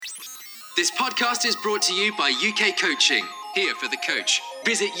This podcast is brought to you by UK Coaching, here for the coach.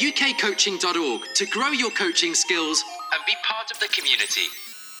 Visit ukcoaching.org to grow your coaching skills and be part of the community.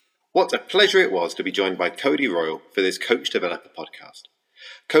 What a pleasure it was to be joined by Cody Royal for this Coach Developer podcast.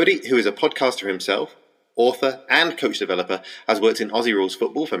 Cody, who is a podcaster himself, author and coach developer, has worked in Aussie Rules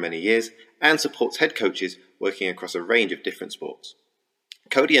football for many years and supports head coaches working across a range of different sports.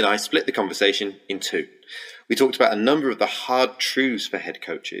 Cody and I split the conversation in two. We talked about a number of the hard truths for head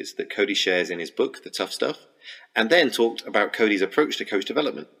coaches that Cody shares in his book, The Tough Stuff, and then talked about Cody's approach to coach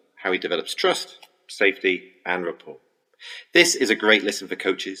development, how he develops trust, safety, and rapport. This is a great listen for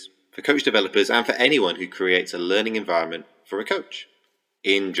coaches, for coach developers, and for anyone who creates a learning environment for a coach.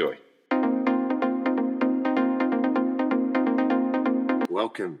 Enjoy.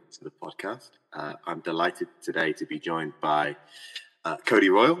 Welcome to the podcast. I'm delighted today to be joined by Cody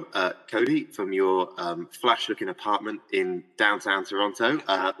Royal. Cody, from your flash-looking apartment in downtown Toronto,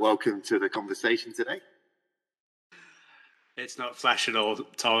 welcome to the conversation today. It's not flash at all,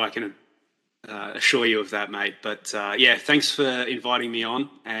 Tom. I can assure you of that, mate. But yeah, thanks for inviting me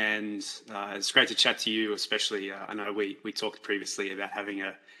on, and it's great to chat to you. Especially, I know we talked previously about having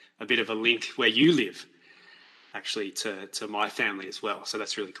a bit of a link where you live, actually, to my family as well. So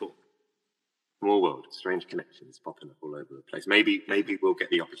that's really cool. Small world, strange connections popping up all over the place. Maybe we'll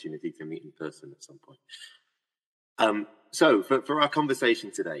get the opportunity to meet in person at some point. So for our conversation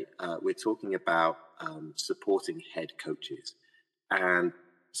today, we're talking about supporting head coaches, and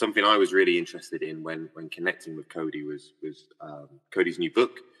something I was really interested in when connecting with Cody was Cody's new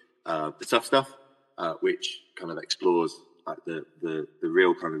book, The Tough Stuff, which kind of explores like the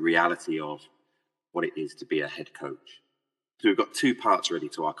real kind of reality of what it is to be a head coach. So we've got two parts ready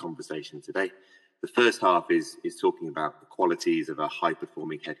to our conversation today. The first half is talking about the qualities of a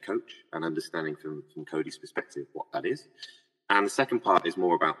high-performing head coach and understanding from Cody's perspective what that is. And the second part is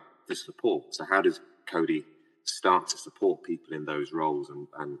more about the support. So how does Cody start to support people in those roles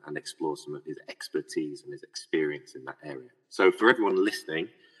and explore some of his expertise and his experience in that area? So for everyone listening,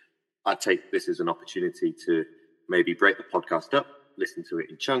 I take this as an opportunity to maybe break the podcast up, listen to it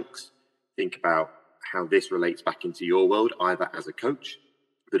in chunks, think about how this relates back into your world, either as a coach,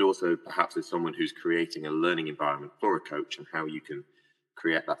 but also perhaps as someone who's creating a learning environment for a coach, and how you can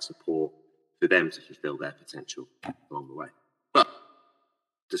create that support for them to fulfill their potential along the way. But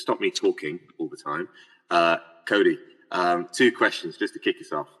to stop me talking all the time, Cody, two questions just to kick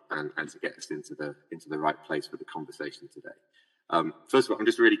us off and to get us into the right place for the conversation today. First of all, I'm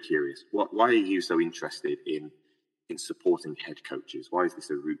just really curious, why are you so interested in supporting head coaches? Why is this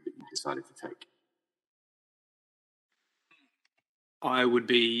a route that you decided to take? I would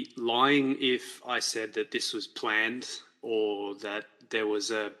be lying if I said that this was planned or that there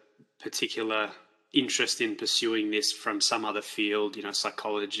was a particular interest in pursuing this from some other field,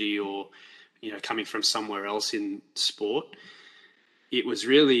 psychology or, coming from somewhere else in sport. It was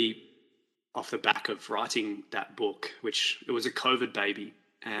really off the back of writing that book, which it was a COVID baby.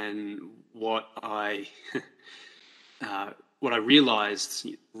 And what I realized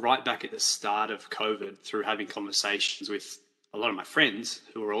right back at the start of COVID through having conversations with a lot of my friends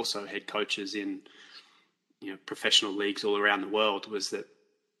who were also head coaches in, professional leagues all around the world was that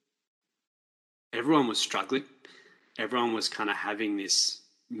everyone was struggling. Everyone was kind of having this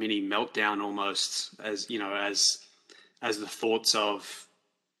mini meltdown almost as the thoughts of,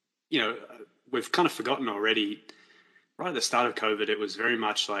 we've kind of forgotten already. Right at the start of COVID, it was very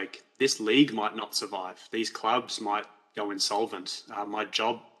much like this league might not survive. These clubs might go insolvent. My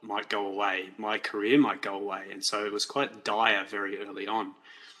job might go away. My career might go away. And so it was quite dire very early on.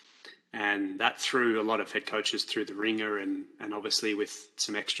 And that threw a lot of head coaches through the ringer, and obviously with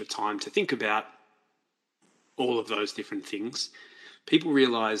some extra time to think about all of those different things, people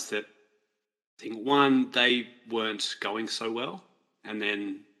realized that, I think, one, they weren't going so well. And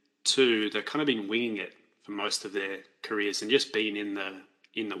then two, they've kind of been winging it for most of their careers and just been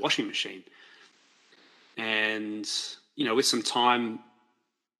in the washing machine. And, with some time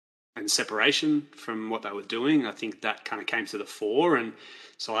and separation from what they were doing, I think that kind of came to the fore. And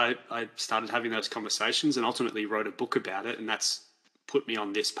so I started having those conversations and ultimately wrote a book about it. And that's put me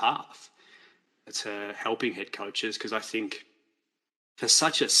on this path to helping head coaches, because I think for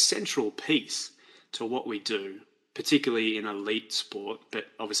such a central piece to what we do, particularly in elite sport, but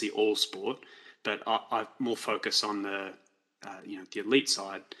obviously all sport, but I more focus on the elite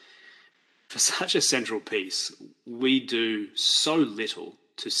side. For such a central piece, we do so little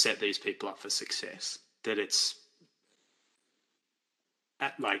to set these people up for success that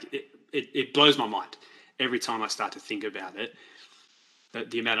it blows my mind every time I start to think about it.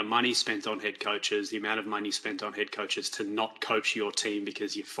 the amount of money spent on head coaches, the amount of money spent on head coaches to not coach your team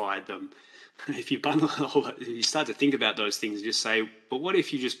because you fired them. If you bundle all that, you start to think about those things and just say, but what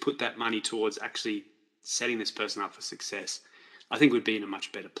if you just put that money towards actually setting this person up for success? I think we'd be in a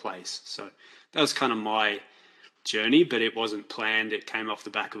much better place. So that was kind of my journey, but it wasn't planned. It came off the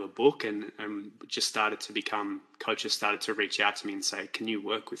back of a book, and just started to become, coaches started to reach out to me and say, can you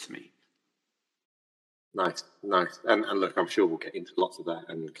work with me? Nice. And look, I'm sure we'll get into lots of that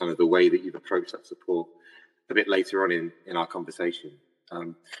and kind of the way that you've approached that support a bit later on in our conversation.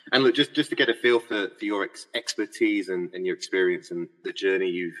 And look, just to get a feel for your expertise and your experience and the journey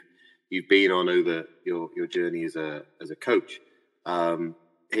you've been on over your journey as a coach.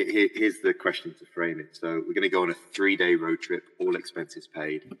 Here's the question to frame it. So we're going to go on a 3-day road trip, all expenses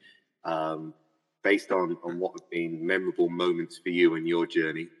paid, based on what have been memorable moments for you and your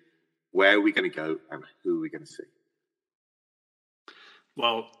journey. Where are we going to go, and who are we going to see?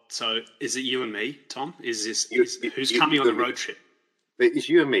 Well, so is it you and me, Tom? Who's coming on the road trip? It's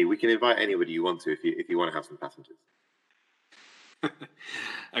you and me. We can invite anybody you want to if you want to have some passengers.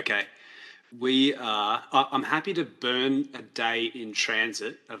 Okay. I'm happy to burn a day in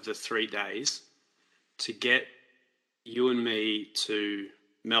transit of the 3 days to get you and me to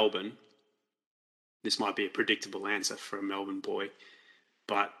Melbourne. This might be a predictable answer for a Melbourne boy,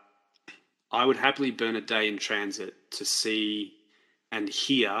 but I would happily burn a day in transit to see and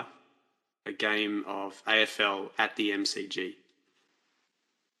hear a game of AFL at the MCG.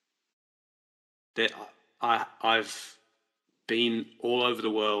 I've been all over the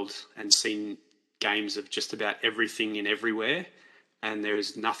world and seen games of just about everything in everywhere, and there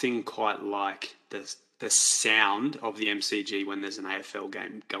is nothing quite like the sound of the MCG when there's an AFL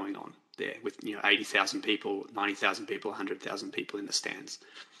game going on there with 80,000 people, 90,000 people, 100,000 people in the stands.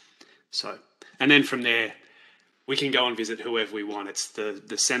 So, and then from there, we can go and visit whoever we want. It's the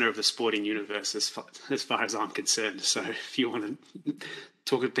center of the sporting universe as far as I'm concerned. So if you want to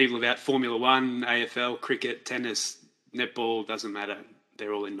talk to people about Formula One, AFL, cricket, tennis, netball, doesn't matter.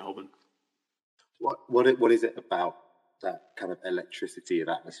 They're all in Melbourne. What is it about that kind of electricity of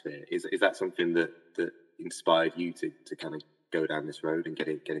atmosphere? Is that something that inspired you to kind of go down this road and get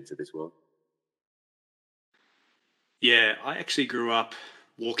into this world? Yeah, I actually grew up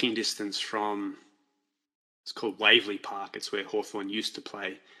walking distance from, it's called Waverley Park. It's where Hawthorn used to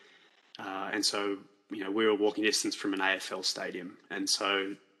play. And so, we were walking distance from an AFL stadium. And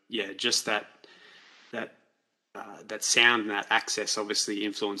so, yeah, just that sound and that access obviously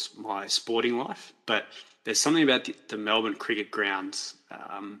influenced my sporting life. But there's something about the Melbourne cricket grounds,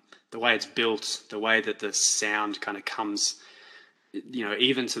 the way it's built, the way that the sound kind of comes,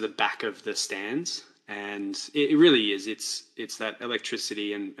 even to the back of the stands. And it really is. It's that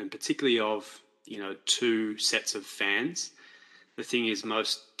electricity and particularly of, 2 sets of fans. The thing is,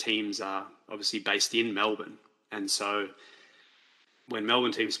 most teams are obviously based in Melbourne. And so when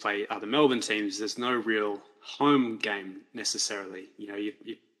Melbourne teams play other Melbourne teams, there's no real home game necessarily.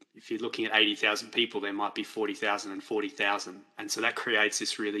 If you're looking at 80,000 people, there might be 40,000 and 40,000. And so that creates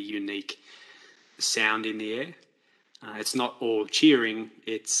this really unique sound in the air. It's not all cheering.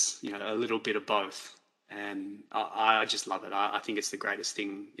 It's, a little bit of both. And I just love it. I think it's the greatest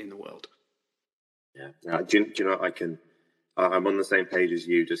thing in the world. Yeah. Do you know, I'm on the same page as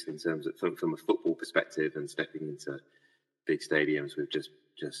you, just in terms of from a football perspective and stepping into big stadiums with just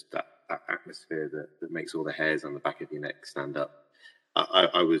that atmosphere that makes all the hairs on the back of your neck stand up.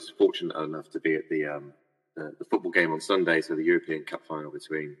 I was fortunate enough to be at the football game on Sunday, so the European Cup final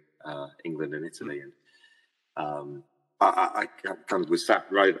between England and Italy, and I kind of was sat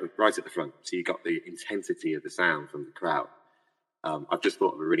right at the front, so you got the intensity of the sound from the crowd. I've just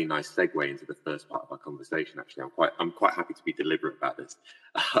thought of a really nice segue into the first part of our conversation. Actually, I'm quite happy to be deliberate about this.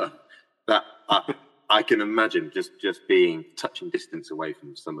 That I can imagine just being touching distance away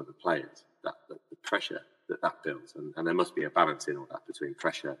from some of the players. That the pressure that builds, and there must be a balance in all that between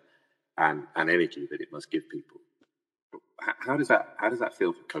pressure and energy that it must give people. How does that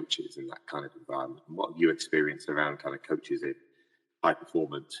feel for coaches in that kind of environment? And what have you experienced around kind of coaches in high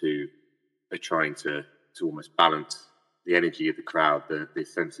performance who are trying to almost balance the energy of the crowd, the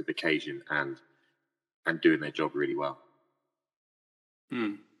sense of occasion, and doing their job really well?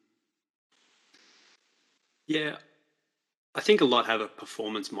 Yeah, I think a lot have a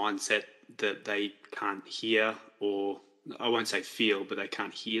performance mindset that they can't hear, or I won't say feel, but they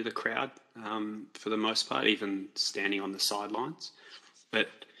can't hear the crowd for the most part, even standing on the sidelines. But,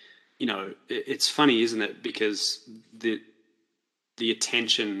 it's funny, isn't it? Because the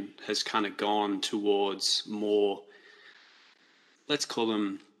attention has kind of gone towards more, let's call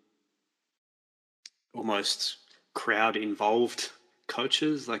them almost crowd-involved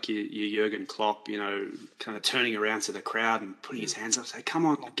coaches, like your Jurgen Klopp, kind of turning around to the crowd and putting his hands up, say, "Come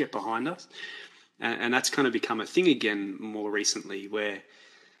on, like, get behind us." And that's kind of become a thing again more recently, where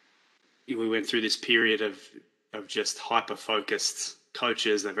we went through this period of just hyper-focused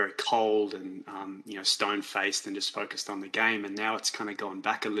coaches. They're very cold and, stone-faced and just focused on the game. And now it's kind of gone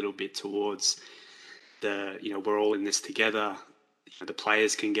back a little bit towards we're all in this together. The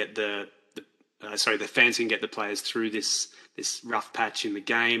players can get the fans can get the players through this rough patch in the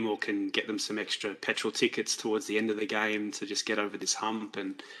game, or can get them some extra petrol tickets towards the end of the game to just get over this hump.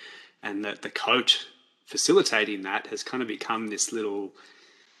 And that the coach facilitating that has kind of become this little,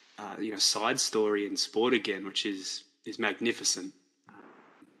 side story in sport again, which is magnificent.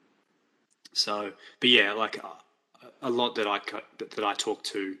 But yeah, like a lot that I talk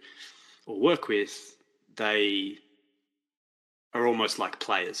to or work with, they are almost like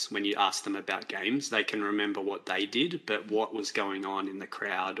players. When you ask them about games, they can remember what they did, but what was going on in the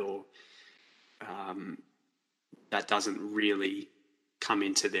crowd or that doesn't really come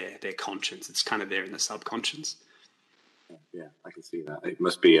into their conscience. It's kind of there in the subconscious. Yeah, I can see that. It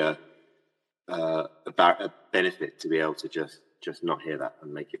must be a benefit to be able to just not hear that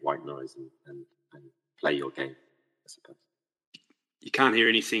and make it white noise and play your game, I suppose. You can't hear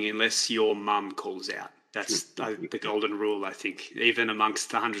anything unless your mum calls out. That's the golden rule, I think. Even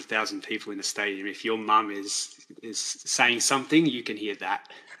amongst 100,000 people in the stadium, if your mum is saying something, you can hear that.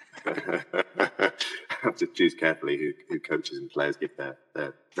 I have to choose carefully who coaches and players give their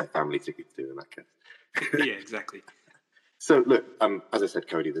family tickets to in that case. Yeah, exactly. So look, as I said,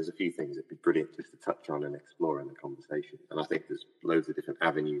 Cody, there's a few things that'd be brilliant just to touch on and explore in the conversation. And I think there's loads of different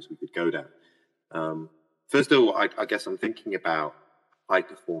avenues we could go down. First of all, I guess I'm thinking about high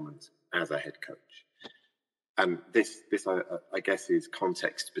performance as a head coach. And this I guess is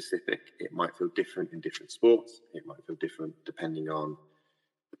context specific. It might feel different in different sports. It might feel different depending on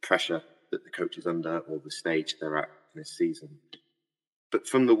the pressure that the coach is under or the stage they're at in this season. But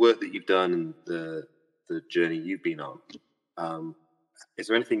from the work that you've done and the journey you've been on, is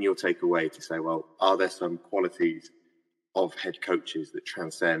there anything you'll take away to say, well, are there some qualities of head coaches that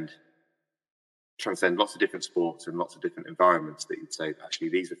transcend lots of different sports and lots of different environments that you'd say, actually,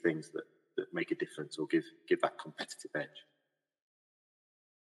 these are things that make a difference or give that competitive edge?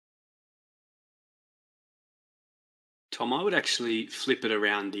 Tom, I would actually flip it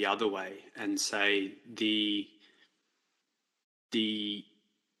around the other way and say the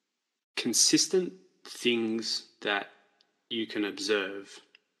consistent things that you can observe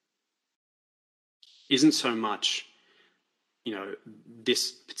isn't so much,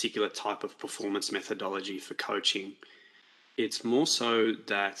 this particular type of performance methodology for coaching. It's more so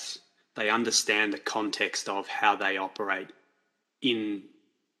that they understand the context of how they operate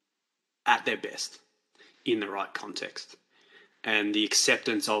at their best, in the right context, and the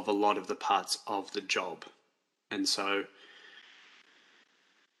acceptance of a lot of the parts of the job. And so,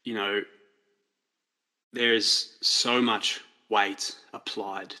 there's so much weight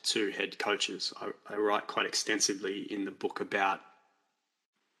applied to head coaches. I write quite extensively in the book about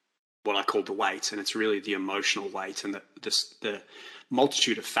what I call the weight, and it's really the emotional weight and the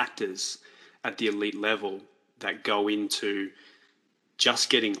multitude of factors at the elite level that go into just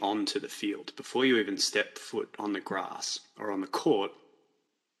getting onto the field. Before you even step foot on the grass or on the court,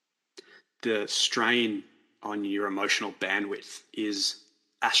 the strain on your emotional bandwidth is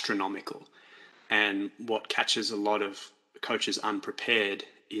astronomical. And what catches a lot of coaches unprepared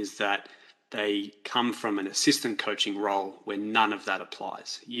is that they come from an assistant coaching role where none of that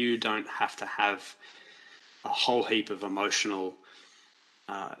applies. You don't have to have a whole heap of emotional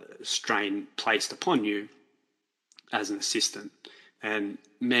strain placed upon you as an assistant. And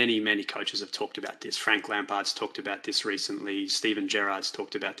many, many coaches have talked about this. Frank Lampard's talked about this recently. Steven Gerrard's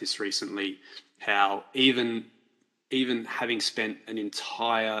talked about this recently, how even having spent an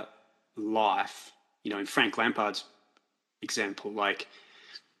entire life, in Frank Lampard's example, like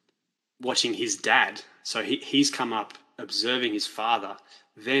watching his dad. So he's come up observing his father,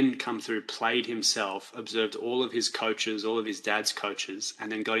 then come through, played himself, observed all of his coaches, all of his dad's coaches,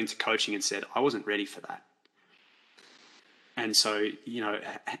 and then got into coaching and said, I wasn't ready for that. And so,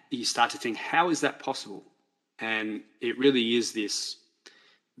 you start to think, how is that possible? And it really is this,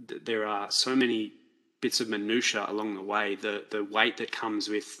 there are so many bits of minutiae along the way, the weight that comes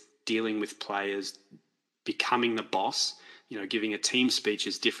with dealing with players, becoming the boss. Giving a team speech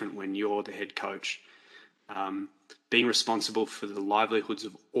is different when you're the head coach. Being responsible for the livelihoods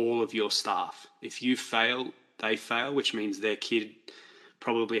of all of your staff. If you fail, they fail, which means their kid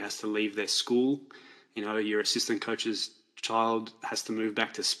probably has to leave their school. Your assistant coach's child has to move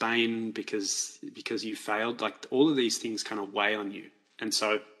back to Spain because you failed. Like, all of these things kind of weigh on you. And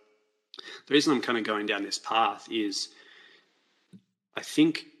so the reason I'm kind of going down this path is I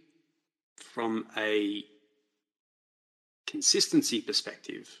think from a consistency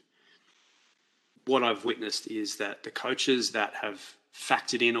perspective, what I've witnessed is that the coaches that have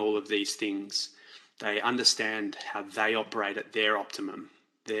factored in all of these things, they understand how they operate at their optimum,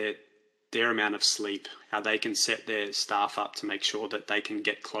 their amount of sleep, how they can set their staff up to make sure that they can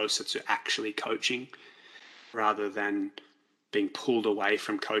get closer to actually coaching rather than being pulled away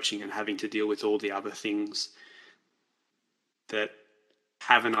from coaching and having to deal with all the other things that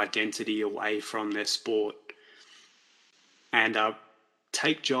have an identity away from their sport, and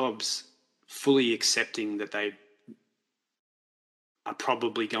take jobs fully accepting that they are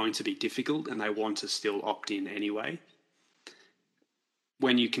probably going to be difficult and they want to still opt in anyway.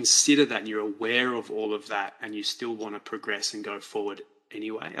 When you consider that and you're aware of all of that and you still want to progress and go forward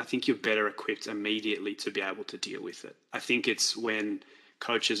anyway, I think you're better equipped immediately to be able to deal with it. I think it's when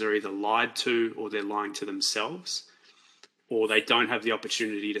coaches are either lied to or they're lying to themselves, or they don't have the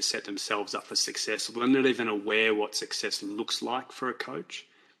opportunity to set themselves up for success, or they're not even aware what success looks like for a coach.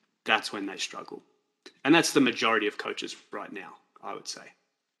 That's when they struggle. And that's the majority of coaches right now, I would say.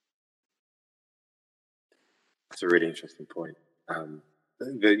 That's a really interesting point.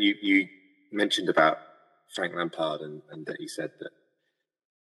 That you mentioned about Frank Lampard and that he said that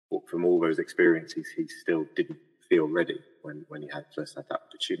from all those experiences, he still didn't feel ready when he first had that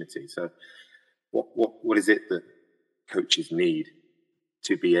opportunity. So what is it that coaches need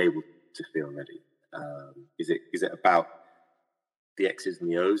to be able to feel ready? Is it about the X's and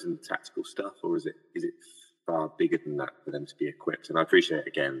the O's and the tactical stuff, or is it far bigger than that for them to be equipped? And I appreciate,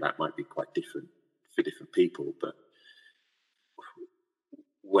 again, that might be quite different for different people, but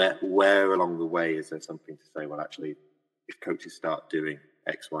where along the way is there something to say, well, actually, if coaches start doing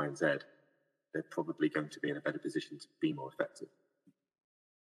X, Y, and Z, they're probably going to be in a better position to be more effective?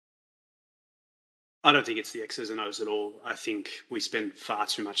 I don't think it's the X's and O's at all. I think we spend far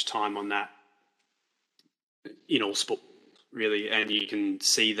too much time on that in all sport, really. And you can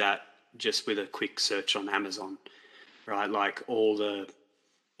see that just with a quick search on Amazon, right? Like all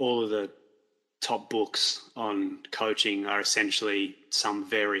of the top books on coaching are essentially some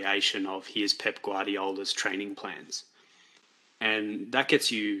variation of here's Pep Guardiola's training plans. And that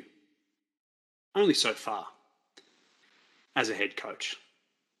gets you only so far as a head coach.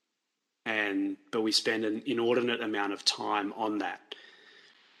 But we spend an inordinate amount of time on that.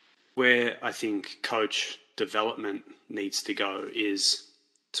 Where I think coach development needs to go is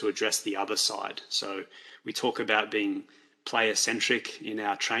to address the other side. So we talk about being player-centric in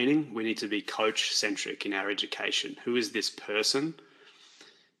our training. We need to be coach-centric in our education. Who is this person?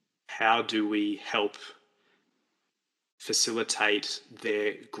 How do we help facilitate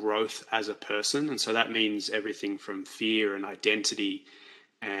their growth as a person? And so that means everything from fear and identity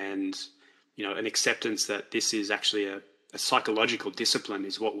and, an acceptance that this is actually a psychological discipline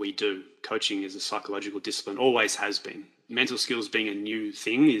is what we do. Coaching is a psychological discipline, always has been. Mental skills being a new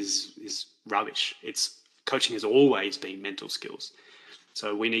thing is rubbish. Coaching has always been mental skills.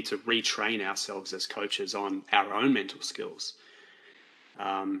 So we need to retrain ourselves as coaches on our own mental skills.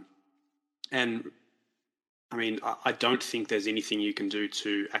 And I mean, I don't think there's anything you can do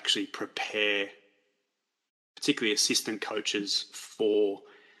to actually prepare, particularly assistant coaches, for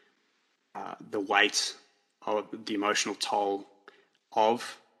the weight of the emotional toll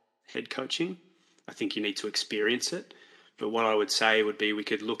of head coaching. I think you need to experience it. But what I would say would be we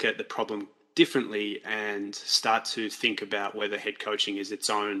could look at the problem differently and start to think about whether head coaching is its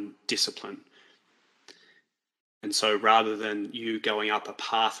own discipline. And so rather than you going up a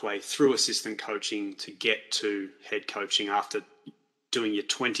pathway through assistant coaching to get to head coaching after doing your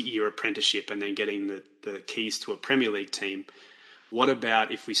 20-year apprenticeship and then getting the keys to a Premier League team, what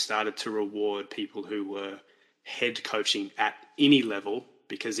about if we started to reward people who were head coaching at any level,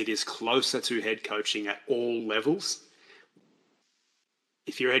 because it is closer to head coaching at all levels?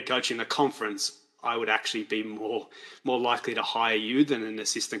 If you're head coaching a conference, I would actually be more likely to hire you than an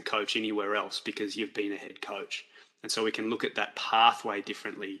assistant coach anywhere else because you've been a head coach. And so we can look at that pathway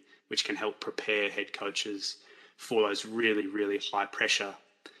differently, which can help prepare head coaches for those really, really high pressure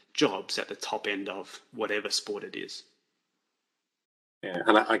jobs at the top end of whatever sport it is. Yeah,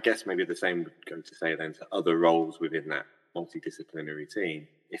 and I guess maybe the same would go to say then to other roles within that multidisciplinary team.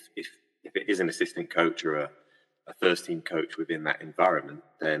 If it is an assistant coach or a first team coach within that environment,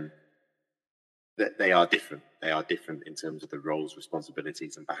 then they are different. They are different in terms of the roles,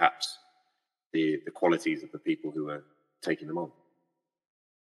 responsibilities, and perhaps the qualities of the people who are taking them on.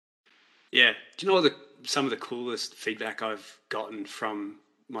 Yeah. Do you know what some of the coolest feedback I've gotten from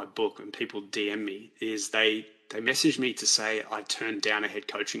my book, and people DM me, is they they message me to say I turned down a head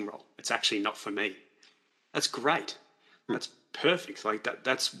coaching role. It's actually not for me. That's great. That's perfect. Like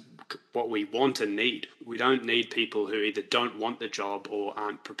that's what we want and need. We don't need people who either don't want the job or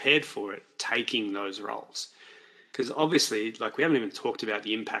aren't prepared for it taking those roles. Because obviously, like, we haven't even talked about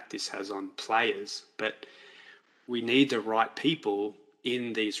the impact this has on players, but we need the right people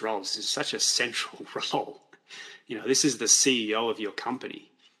in these roles. This is such a central role. This is the CEO of your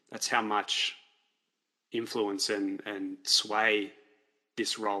company. That's how much influence and sway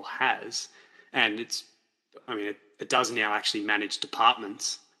this role has. And it does now actually manage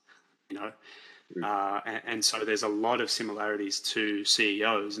departments, and so there's a lot of similarities to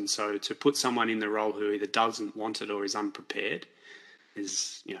CEOs. And so to put someone in the role who either doesn't want it or is unprepared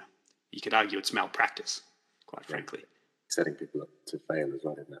is, you could argue it's malpractice, quite frankly. Setting people up to fail as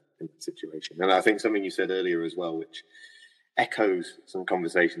well in that situation. And I think something you said earlier as well, which echoes some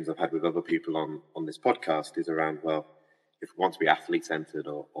conversations I've had with other people on this podcast, is around, well, if we want to be athlete-centered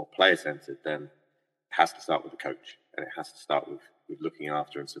or player-centered, then it has to start with the coach, and it has to start with looking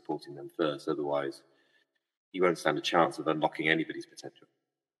after and supporting them first. Otherwise, you won't stand a chance of unlocking anybody's potential.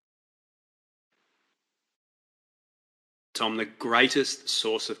 Tom, the greatest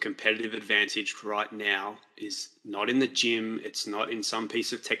source of competitive advantage right now is not in the gym. It's not in some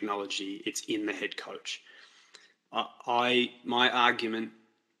piece of technology. It's in the head coach. My argument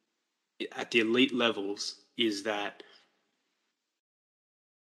at the elite levels is that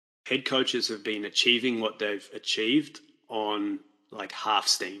head coaches have been achieving what they've achieved on like half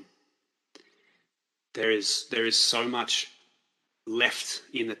steam. There is so much left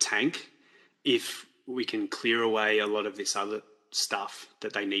in the tank if we can clear away a lot of this other stuff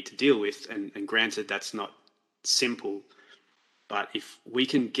that they need to deal with. And granted, that's not simple, but if we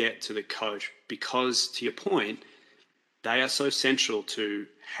can get to the coach, because to your point, they are so central to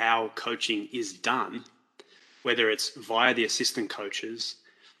how coaching is done, whether it's via the assistant coaches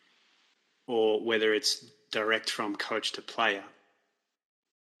or whether it's direct from coach to player.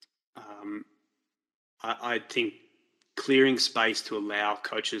 I think clearing space to allow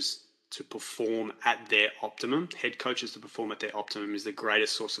coaches to perform at their optimum, head coaches to perform at their optimum, is the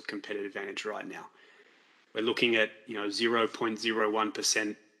greatest source of competitive advantage right now. We're looking at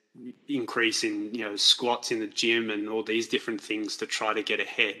 0.01% increase in squats in the gym and all these different things to try to get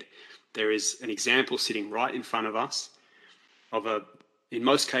ahead. There is an example sitting right in front of us of in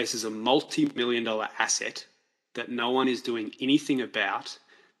most cases, a multi-million-dollar asset that no one is doing anything about,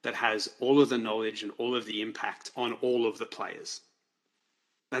 that has all of the knowledge and all of the impact on all of the players.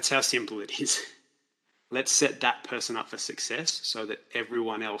 That's how simple it is. Let's set that person up for success so that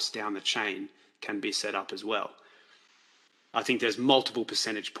everyone else down the chain can be set up as well. I think there's multiple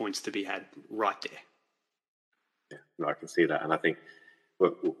percentage points to be had right there. Yeah, no, I can see that. And I think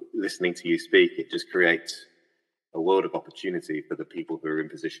listening to you speak, it just creates a world of opportunity for the people who are in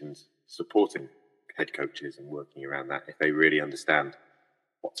positions supporting head coaches and working around that, if they really understand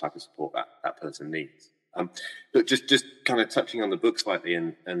what type of support that person needs. But just kind of touching on the book slightly,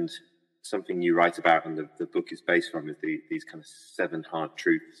 and something you write about, and the book is based from, is these kind of 7 hard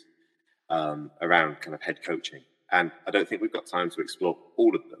truths around kind of head coaching. And I don't think we've got time to explore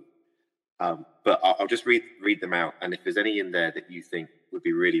all of them, but I'll just read them out. And if there's any in there that you think would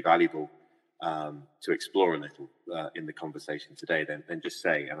be really valuable to explore a little in the conversation today, then just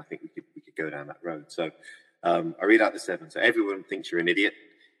say, and I think we could go down that road. So I read out the 7. So everyone thinks you're an idiot.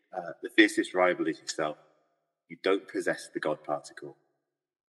 The fiercest rival is yourself. You don't possess the God particle.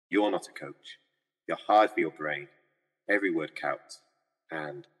 You're not a coach. You're hard for your brain. Every word counts,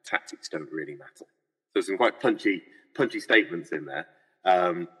 and tactics don't really matter. So some quite punchy statements in there.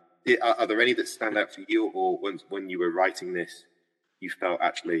 Are there any that stand out for you, or when you were writing this, you felt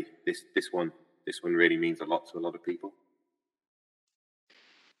actually this one really means a lot to a lot of people?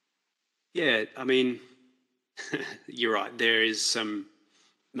 Yeah, I mean, you're right. There is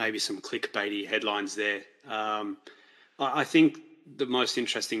maybe some clickbaity headlines there. I think the most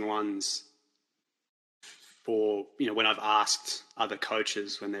interesting ones for, when I've asked other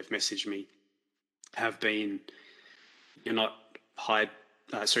coaches when they've messaged me, have been, you're hired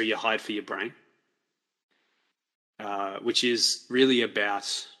for your brain, which is really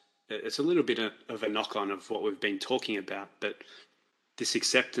about, it's a little bit of a knock-on of what we've been talking about, but this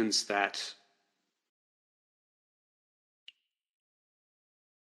acceptance that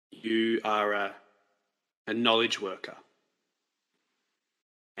you are a knowledge worker.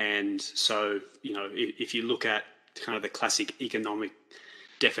 And so, if you look at kind of the classic economic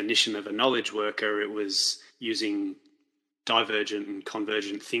definition of a knowledge worker, it was using divergent and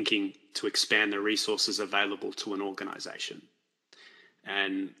convergent thinking to expand the resources available to an organization.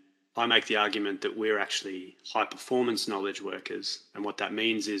 And I make the argument that we're actually high performance knowledge workers. And what that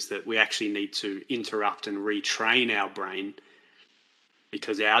means is that we actually need to interrupt and retrain our brain,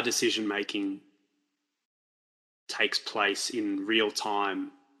 because our decision making takes place in real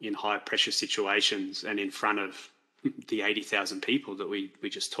time in high pressure situations and in front of the 80,000 people that we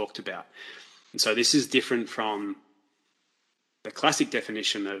just talked about. And so this is different from the classic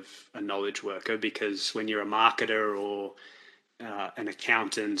definition of a knowledge worker, because when you're a marketer or an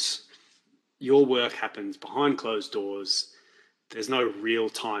accountant, your work happens behind closed doors. There's no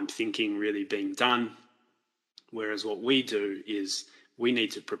real-time thinking really being done. Whereas what we do is we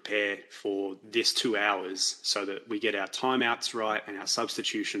need to prepare for this 2 hours so that we get our timeouts right and our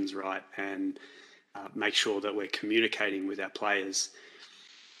substitutions right, and make sure that we're communicating with our players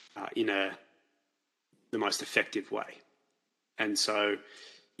in the most effective way. And so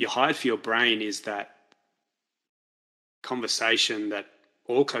your hide for your brain is that conversation that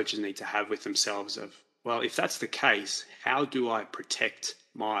all coaches need to have with themselves of, well, if that's the case, how do I protect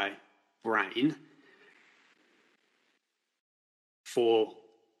my brain for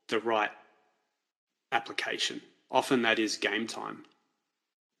the right application? Often that is game time.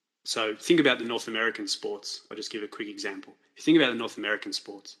 So think about the North American sports. I'll just give a quick example. If you think about the North American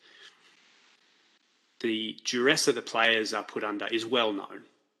sports, the duress that the players are put under is well known.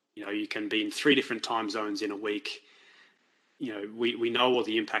 You know, you can be in 3 different time zones in a week. You know, we know all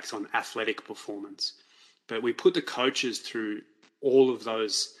the impacts on athletic performance, but we put the coaches through all of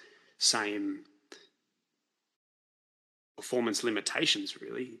those same performance limitations,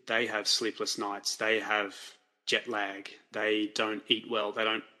 really. They have sleepless nights, they have jet lag, they don't eat well, they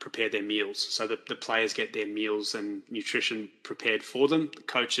don't prepare their meals. So the players get their meals and nutrition prepared for them, the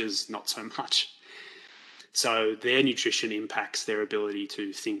coaches not so much. So their nutrition impacts their ability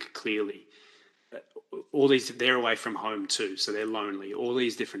to think clearly. All these, they're away from home too, so they're lonely. All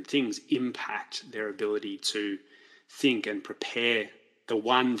these different things impact their ability to think and prepare the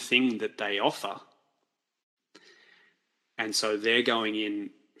one thing that they offer. And so they're going in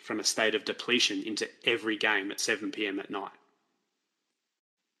from a state of depletion into every game at 7 p.m. at night.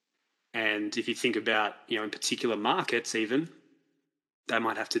 And if you think about, you know, in particular markets even, they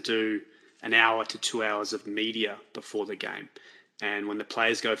might have to do an hour to 2 hours of media before the game. And when the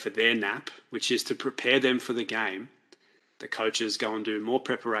players go for their nap, which is to prepare them for the game, the coaches go and do more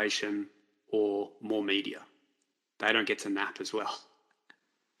preparation or more media. They don't get to nap as well.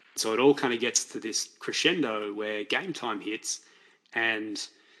 So it all kind of gets to this crescendo where game time hits and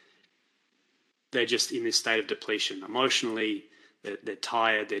they're just in this state of depletion. Emotionally, they're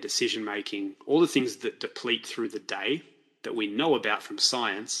tired, their decision-making, all the things that deplete through the day that we know about from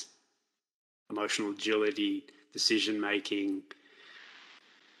science, emotional agility, decision-making,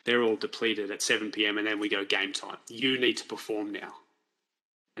 they're all depleted at 7 p.m. and then we go game time. You need to perform now.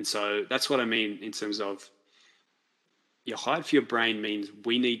 And so that's what I mean in terms of your hide for your brain means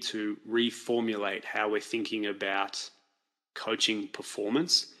we need to reformulate how we're thinking about coaching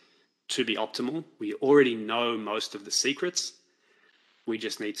performance to be optimal. We already know most of the secrets. We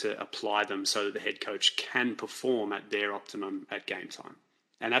just need to apply them so that the head coach can perform at their optimum at game time.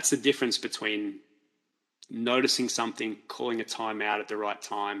 And that's the difference between noticing something, calling a timeout at the right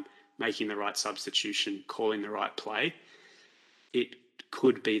time, making the right substitution, calling the right play. It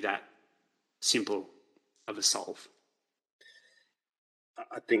could be that simple of a solve.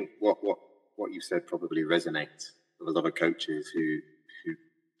 I think what you said probably resonates with a lot of coaches who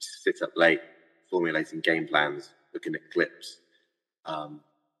sit up late formulating game plans, looking at clips,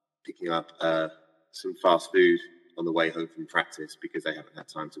 picking up some fast food on the way home from practice because they haven't had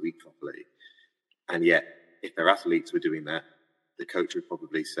time to eat properly. And yet, if their athletes were doing that, the coach would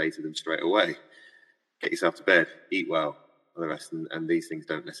probably say to them straight away, get yourself to bed, eat well, and the rest. And these things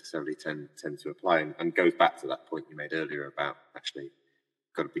don't necessarily tend to apply. And goes back to that point you made earlier about actually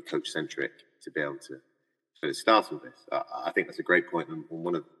got to be coach-centric to be able to start with this. I think that's a great point. And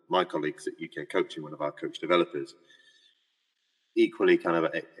one of my colleagues at UK Coaching, one of our coach developers, equally kind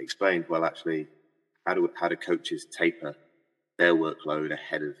of explained, well, actually, how do coaches taper their workload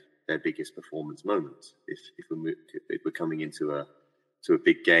ahead of their biggest performance moments? If we're coming into a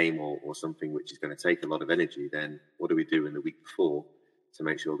big game or something which is going to take a lot of energy, then what do we do in the week before to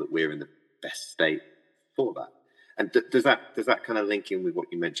make sure that we're in the best state for that? And does that kind of link in with what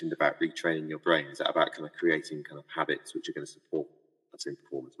you mentioned about retraining your brain? Is that about kind of creating kind of habits which are going to support, let's say,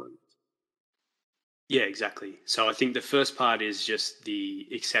 performance moments? Yeah, exactly. So I think the first part is just the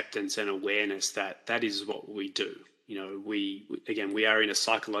acceptance and awareness that that is what we do. You know, we are in a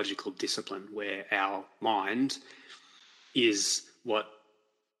psychological discipline where our mind is what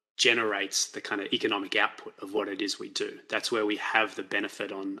generates the kind of economic output of what it is we do. That's where we have the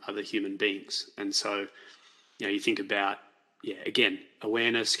benefit on other human beings. And so, you think about, again,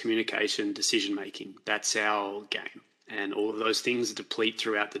 awareness, communication, decision making. That's our game. And all of those things deplete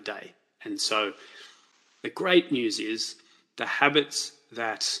throughout the day. And so the great news is the habits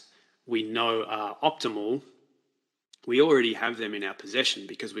that we know are optimal, we already have them in our possession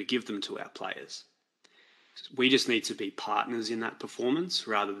because we give them to our players. We just need to be partners in that performance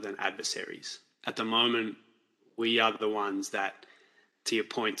rather than adversaries. At the moment, we are the ones that, to your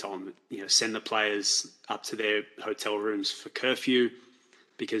point, Tom, send the players up to their hotel rooms for curfew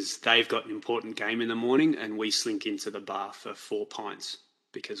because they've got an important game in the morning, and we slink into the bar for 4 pints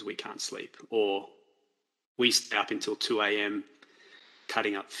because we can't sleep. Or we stay up until 2 a.m.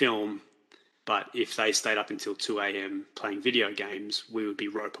 cutting up film, but if they stayed up until 2 a.m. playing video games, we would be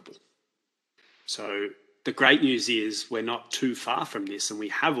ropeable. So the great news is we're not too far from this, and we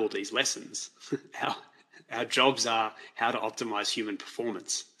have all these lessons. Our jobs are how to optimize human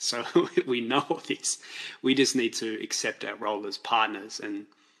performance. So we know all this. We just need to accept our role as partners and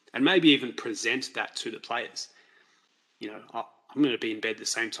maybe even present that to the players. I'm going to be in bed the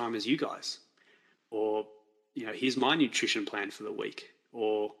same time as you guys. Or, here's my nutrition plan for the week.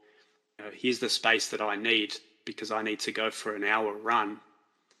 Or, here's the space that I need because I need to go for an hour run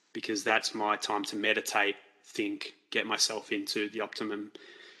because that's my time to meditate, think, get myself into the optimum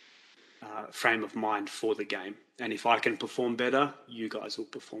frame of mind for the game. And if I can perform better, you guys will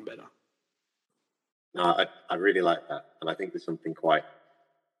perform better. No, I really like that. And I think there's something quite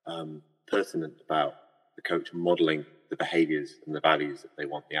pertinent about the coach modelling the behaviours and the values that they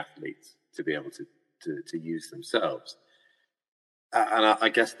want the athletes to be able to use themselves. And I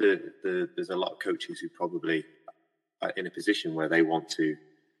guess there's a lot of coaches who probably are in a position where they want to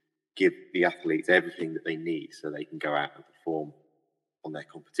give the athletes everything that they need so they can go out and perform on their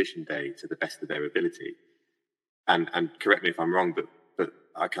competition day to the best of their ability. And correct me if I'm wrong, but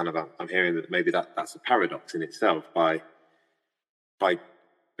I'm hearing that maybe that's a paradox in itself by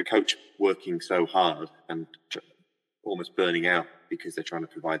the coach working so hard and almost burning out because they're trying to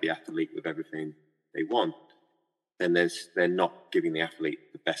provide the athlete with everything they want. Then they're not giving the athlete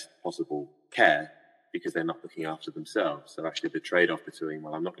the best possible care because they're not looking after themselves. So actually the trade-off between,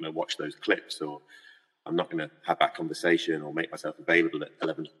 well, I'm not going to watch those clips, or I'm not going to have that conversation or make myself available at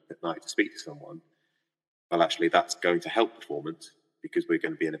 11 at night to speak to someone, well, actually that's going to help performance because we're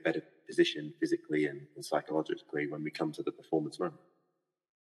going to be in a better position physically and psychologically when we come to the performance moment.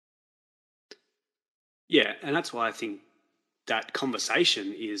 Yeah, and that's why I think that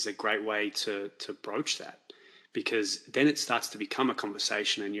conversation is a great way to broach that, because then it starts to become a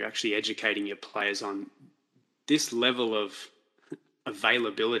conversation and you're actually educating your players on this level of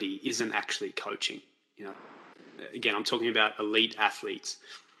availability isn't actually coaching. Again, I'm talking about elite athletes.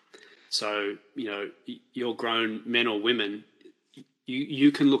 So, you're grown men or women,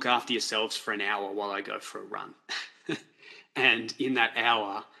 you can look after yourselves for an hour while I go for a run. And in that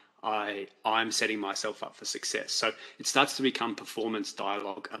hour, I'm setting myself up for success. So it starts to become performance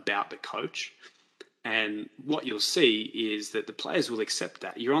dialogue about the coach. And what you'll see is that the players will accept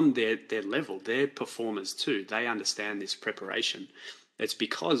that. You're on their level. They're performers too. They understand this preparation. It's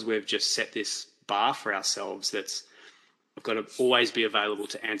because we've just set this bar for ourselves that's I've got to always be available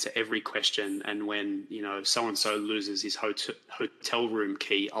to answer every question. And when, so-and-so loses his hotel room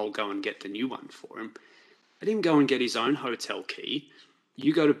key, I'll go and get the new one for him. Let him go and get his own hotel key.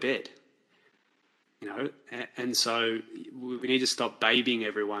 You go to bed. And so we need to stop babying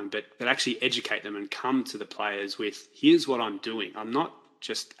everyone, but actually educate them and come to the players with, here's what I'm doing. I'm not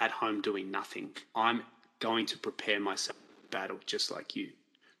just at home doing nothing. I'm going to prepare myself for battle just like you.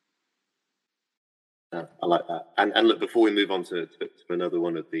 I like that. And look, before we move on to another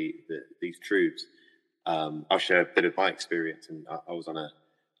one of these truths, I'll share a bit of my experience. And I was on a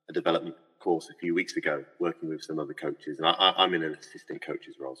development course a few weeks ago working with some other coaches. And I'm in an assistant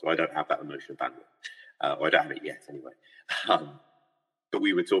coach's role, so I don't have that emotional bandwidth. Or I don't have it yet anyway. But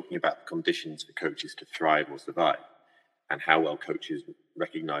we were talking about the conditions for coaches to thrive or survive and how well coaches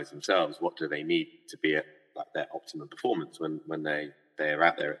recognize themselves. What do they need to be at their optimum performance when they're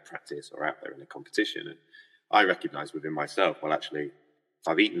out there at practice or out there in a competition? And I recognize within myself, well, actually, if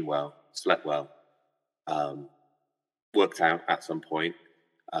I've eaten well, slept well, worked out at some point,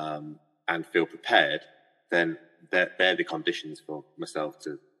 and feel prepared, then they're the conditions for myself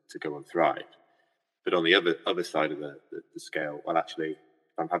to go and thrive. But on the other side of the scale, well, actually,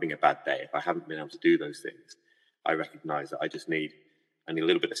 if I'm having a bad day, if I haven't been able to do those things, I recognize that I need a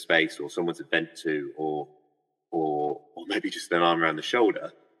little bit of space or someone to vent to, or maybe just an arm around the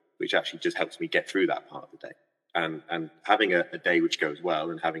shoulder, which actually just helps me get through that part of the day. And having a day which goes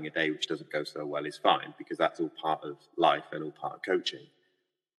well and having a day which doesn't go so well is fine, because that's all part of life and all part of coaching.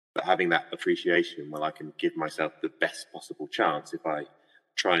 But having that appreciation, well, I can give myself the best possible chance if I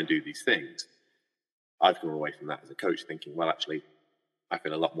try and do these things. I've come away from that as a coach thinking, well, actually, I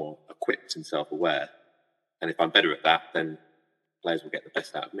feel a lot more equipped and self-aware. And if I'm better at that, then players will get the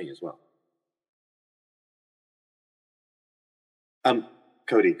best out of me as well.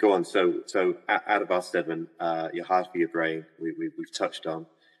 Cody, go on. So out of our 7, your heart for your brain, we've touched on.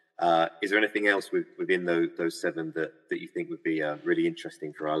 Is there anything else within those 7 that you think would be really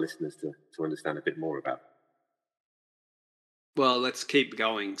interesting for our listeners to understand a bit more about? Well, let's keep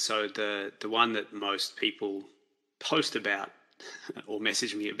going. So the one that most people post about or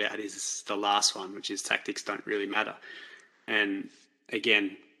message me about is the last one, which is tactics don't really matter. And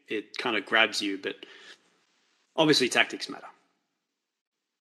again, it kind of grabs you, but obviously tactics matter.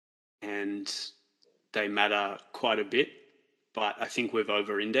 And they matter quite a bit, but I think we've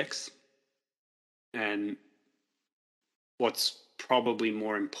over-indexed. And what's probably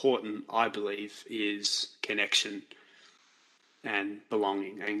more important, I believe, is connection and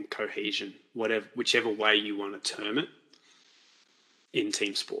belonging and cohesion, whichever way you want to term it, in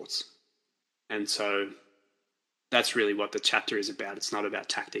team sports. And so that's really what the chapter is about. It's not about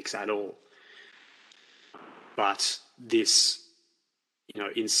tactics at all. But this,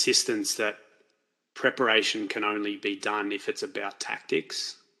 insistence that preparation can only be done if it's about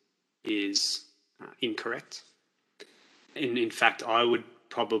tactics is incorrect. And in fact, I would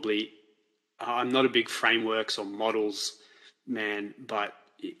probably, I'm not a big frameworks or models man, but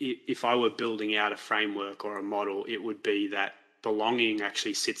if I were building out a framework or a model, it would be that belonging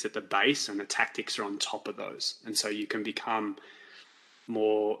actually sits at the base and the tactics are on top of those. And so you can become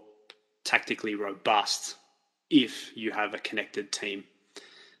more tactically robust if you have a connected team.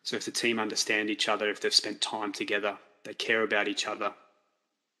 So if the team understand each other, if they've spent time together, they care about each other,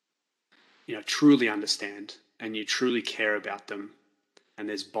 truly understand, and you truly care about them, and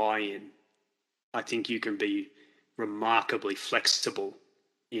there's buy-in, I think you can be remarkably flexible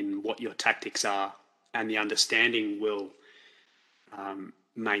in what your tactics are, and the understanding will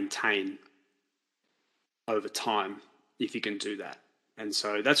maintain over time if you can do that. And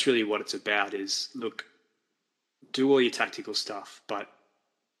so that's really what it's about is, look, do all your tactical stuff, but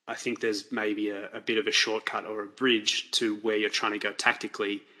I think there's maybe a bit of a shortcut or a bridge to where you're trying to go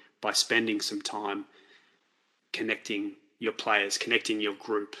tactically by spending some time connecting your players, connecting your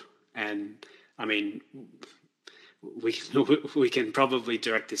group. And I mean, we can probably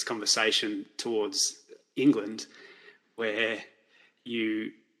direct this conversation towards England, where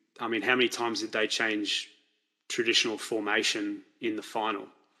how many times did they change traditional formation in the final?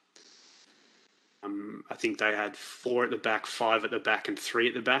 I think they had 4 at the back, 5 at the back, and 3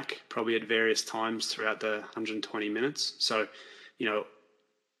 at the back, probably at various times throughout the 120 minutes. So,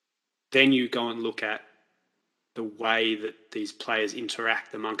 then you go and look at the way that these players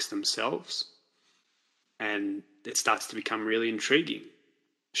interact amongst themselves, and it starts to become really intriguing.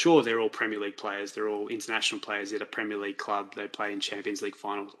 Sure, they're all Premier League players. They're all international players at a Premier League club. They play in Champions League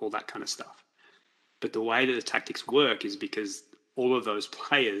finals, all that kind of stuff. But the way that the tactics work is because all of those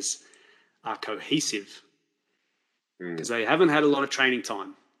players are cohesive because they haven't had a lot of training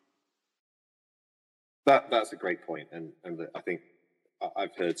time. That's a great point. And I think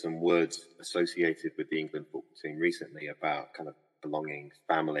I've heard some words associated with the England football team recently about kind of belonging,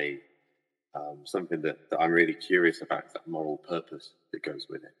 family, something that I'm really curious about is that moral purpose that goes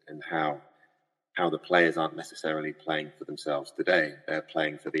with it, and how the players aren't necessarily playing for themselves today. They're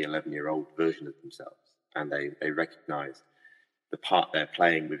playing for the 11-year-old version of themselves, and they recognise the part they're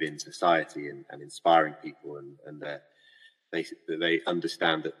playing within society and inspiring people, and they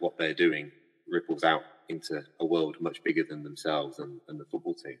understand that what they're doing ripples out into a world much bigger than themselves and the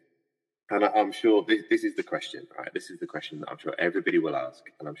football team. And I'm sure this is the question, right? This is the question that I'm sure everybody will ask,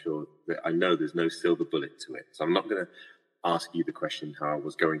 and I'm sure that I know there's no silver bullet to it. So I'm not going to ask you the question how I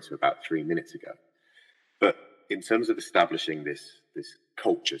was going to about 3 minutes ago. But in terms of establishing this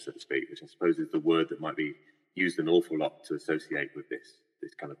culture, so to speak, which I suppose is the word that might be used an awful lot to associate with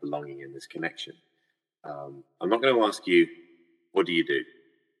this kind of belonging and this connection, I'm not going to ask you, what do you do?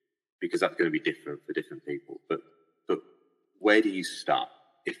 Because that's going to be different for different people. But where do you start?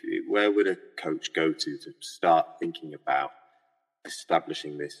 Where would a coach go to start thinking about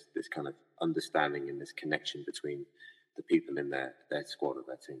establishing this kind of understanding and this connection between the people in their squad or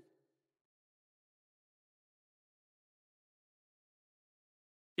their team?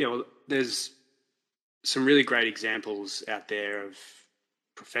 Yeah, well, there's some really great examples out there of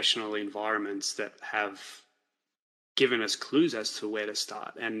professional environments that have given us clues as to where to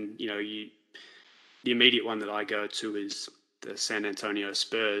start. And, the immediate one that I go to is the San Antonio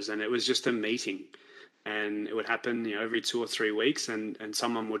Spurs, and it was just a meeting, and it would happen, every 2 or 3 weeks, and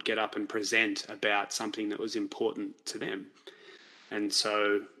someone would get up and present about something that was important to them. And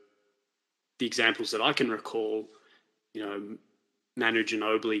so the examples that I can recall, Manu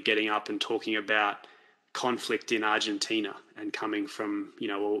Ginobili getting up and talking about conflict in Argentina and coming from,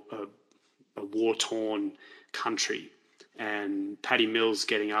 a war-torn country, and Paddy Mills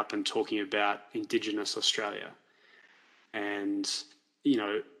getting up and talking about Indigenous Australia. And,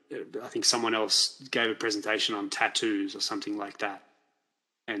 I think someone else gave a presentation on tattoos or something like that.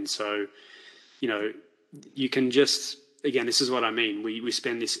 And so, you can just, again, this is what I mean. We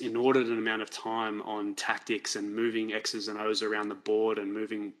spend this inordinate amount of time on tactics and moving X's and O's around the board and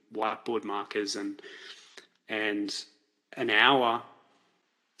moving whiteboard markers, and an hour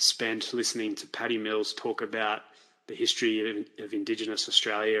spent listening to Paddy Mills talk about the history of Indigenous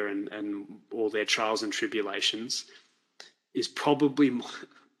Australia and all their trials and tribulations is probably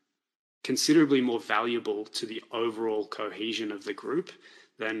considerably more valuable to the overall cohesion of the group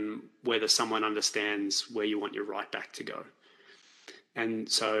than whether someone understands where you want your right back to go. And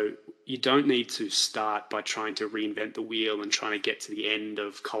so you don't need to start by trying to reinvent the wheel and trying to get to the end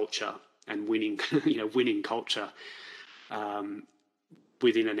of culture and winning, winning culture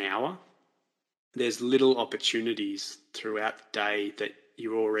within an hour. There's little opportunities throughout the day that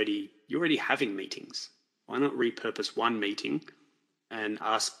you're already having meetings. Why not repurpose one meeting and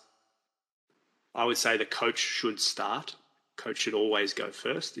ask? I would say the coach should start. Coach should always go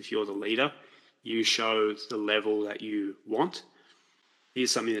first. If you're the leader, you show the level that you want.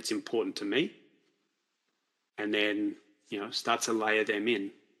 Here's something that's important to me. And then, start to layer them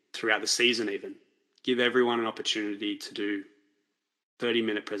in throughout the season even. Give everyone an opportunity to do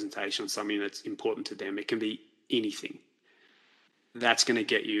 30-minute presentation on something that's important to them. It can be anything. That's going to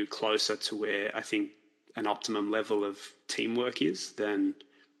get you closer to where I think an optimum level of teamwork is than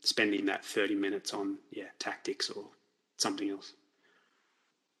spending that 30 minutes on tactics or something else.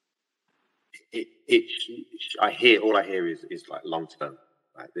 All I hear is like long term.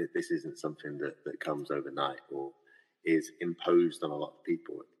 Like this isn't something that comes overnight or is imposed on a lot of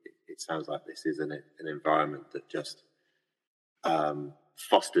people. It sounds like this is an environment that just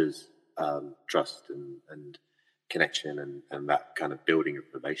fosters trust and connection and that kind of building of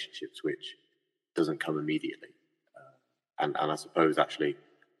relationships, which doesn't come immediately. And I suppose actually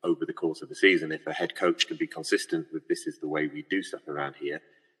over the course of the season, if a head coach can be consistent with this is the way we do stuff around here,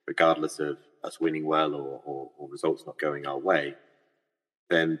 regardless of us winning well or results not going our way,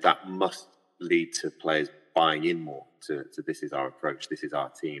 then that must lead to players buying in more to this is our approach, this is our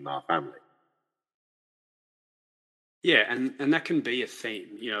team, our family. Yeah, and that can be a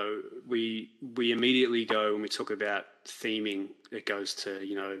theme. We immediately go, when we talk about theming, it goes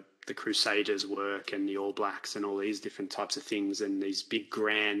to, the Crusaders' work and the All Blacks and all these different types of things and these big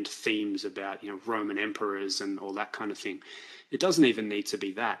grand themes about, Roman emperors and all that kind of thing. It doesn't even need to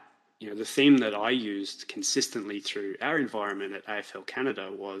be that. The theme that I used consistently through our environment at AFL Canada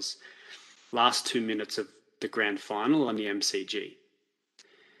was last 2 minutes of the grand final on the MCG.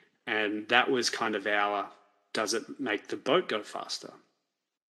 And that was kind of our, does it make the boat go faster?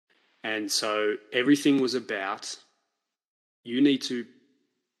 And so everything was about, you need to,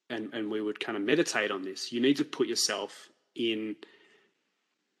 and we would kind of meditate on this, you need to put yourself in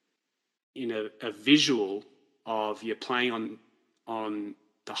a visual of you're playing on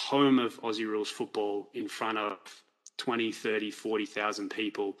the home of Aussie Rules football in front of 20, 30, 40,000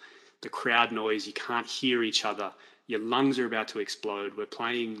 people, the crowd noise, you can't hear each other, your lungs are about to explode. We're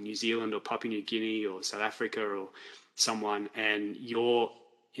playing New Zealand or Papua New Guinea or South Africa or someone, and you're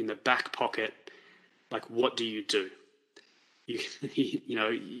in the back pocket. Like, what do?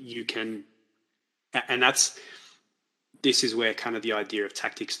 You can, and this is where kind of the idea of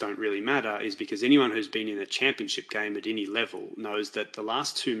tactics don't really matter, is because anyone who's been in a championship game at any level knows that the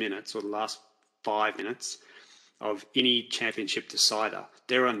last 2 minutes or the last 5 minutes of any championship decider,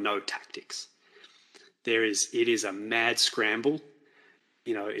 there are no tactics. It is a mad scramble.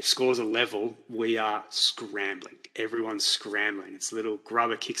 If scores are level, we are scrambling. Everyone's scrambling. It's little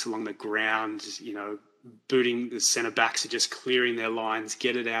grubber kicks along the ground, booting the centre backs are just clearing their lines,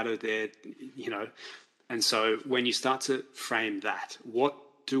 get it out of there, And so when you start to frame that, what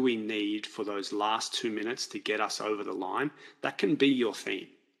do we need for those last 2 minutes to get us over the line? That can be your theme.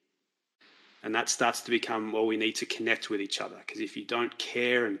 And that starts to become, well, we need to connect with each other. Because if you don't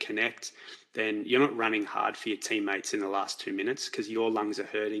care and connect, then you're not running hard for your teammates in the last 2 minutes because your lungs are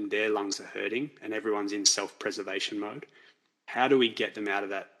hurting, their lungs are hurting, and everyone's in self-preservation mode. How do we get them out of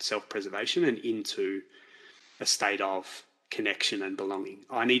that self-preservation and into a state of connection and belonging?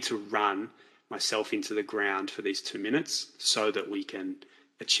 I need to run myself into the ground for these 2 minutes so that we can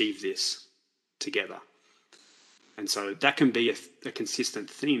achieve this together. And so that can be a consistent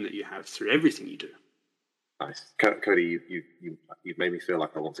theme that you have through everything you do. Nice, Cody. You've made me feel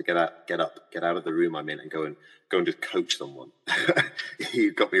like I want to get out of the room I'm in and go and just coach someone.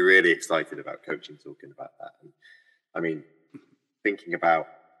 You got me really excited about coaching, talking about that. And I mean,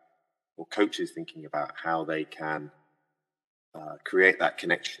 coaches thinking about how they can create that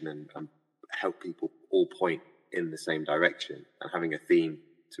connection and help people all point in the same direction, and having a theme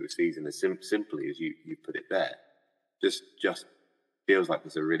to a season as simply as you put it there, just feels like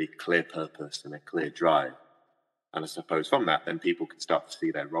there's a really clear purpose and a clear drive. And I suppose from that, then people can start to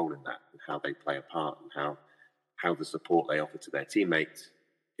see their role in that and how they play a part, and how the support they offer to their teammates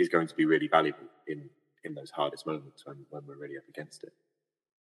is going to be really valuable in those hardest moments when we're really up against it.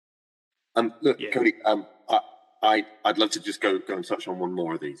 Look, yeah. Cody, I'd love to just go and touch on one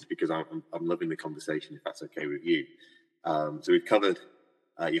more of these, because I'm loving the conversation, if that's okay with you. So we've covered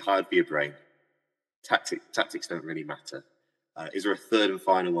you're hired for your brain. Tactics don't really matter. Is there a third and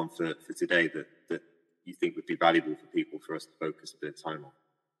final one for today that you think would be valuable for people for us to focus a bit of time on?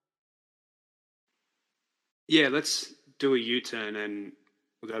 Yeah, let's do a U-turn and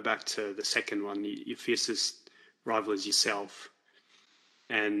we'll go back to the second one. Your fiercest rival is yourself.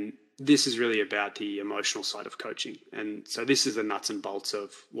 And this is really about the emotional side of coaching. And so this is the nuts and bolts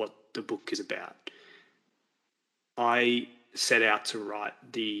of what the book is about. I set out to write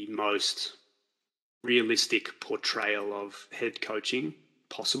the most realistic portrayal of head coaching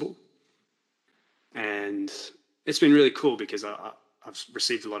possible. And it's been really cool because I've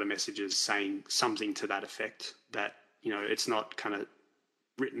received a lot of messages saying something to that effect, that, it's not kind of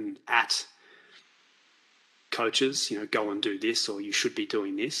written at coaches, go and do this, or you should be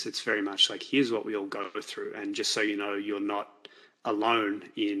doing this. It's very much like, here's what we all go through. And just so you know, you're not alone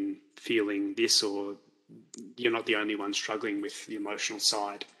in feeling this, or you're not the only one struggling with the emotional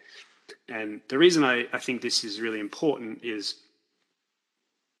side. And the reason I think this is really important is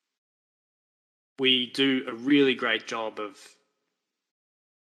we do a really great job of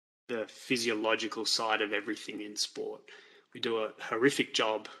the physiological side of everything in sport. We do a horrific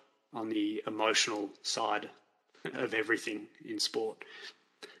job on the emotional side of everything in sport.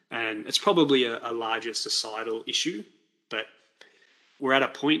 And it's probably a larger societal issue, but we're at a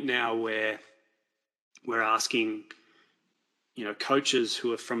point now where we're asking, coaches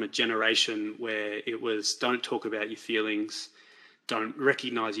who are from a generation where it was, don't talk about your feelings, don't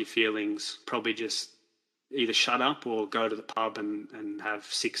recognize your feelings, probably just either shut up or go to the pub and have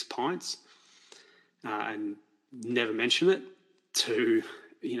 6 pints and never mention it, to,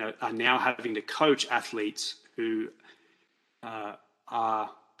 are now having to coach athletes who are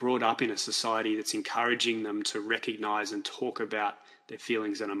brought up in a society that's encouraging them to recognize and talk about their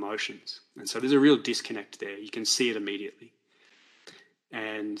feelings and emotions. And so there's a real disconnect there. You can see it immediately.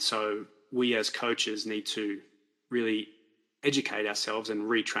 And so we as coaches need to really educate ourselves and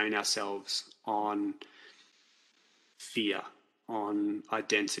retrain ourselves on fear, on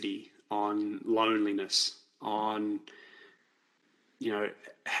identity, on loneliness, on,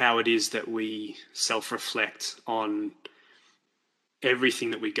 how it is that we self-reflect on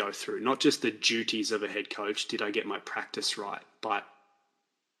everything that we go through, not just the duties of a head coach. Did I get my practice right? But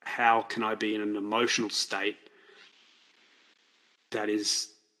how can I be in an emotional state that is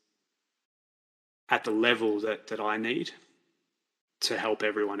at the level that I need to help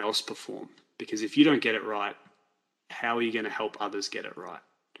everyone else perform? Because if you don't get it right, how are you going to help others get it right?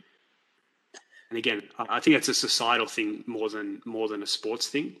 And again, I think it's a societal thing more than a sports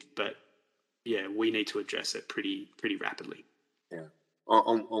thing. But yeah, we need to address it pretty rapidly. Yeah.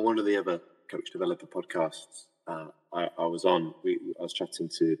 On one of the other Coach Developer podcasts I was on, I was chatting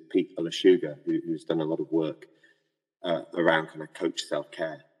to Pete Olashuga, who's done a lot of work around kind of coach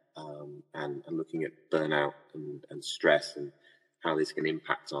self-care and looking at burnout and stress and how this can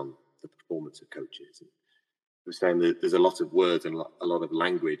impact on the performance of coaches. And he was saying that there's a lot of words and a lot of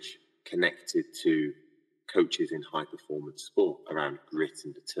language connected to coaches in high performance sport around grit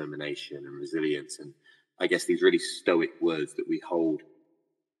and determination and resilience, and I guess these really stoic words that we hold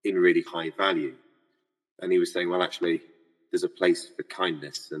in really high value. And he was saying, well, actually, there's a place for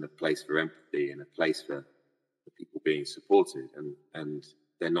kindness and a place for empathy and a place for people being supported, and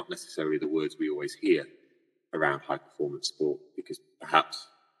they're not necessarily the words we always hear around high performance sport, because perhaps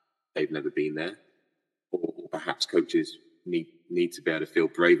they've never been there, or perhaps coaches need to be able to feel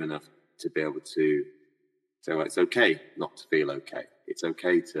brave enough to be able to say, well, it's okay not to feel okay. It's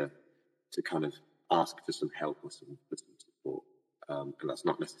okay to kind of ask for some help or some support. And that's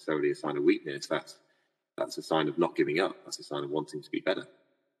not necessarily a sign of weakness. That's a sign of not giving up. That's a sign of wanting to be better.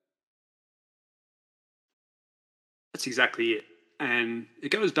 That's exactly it. And it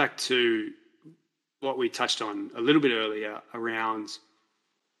goes back to what we touched on a little bit earlier around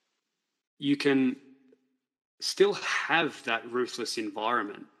you can still have that ruthless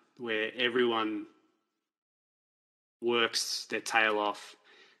environment where everyone works their tail off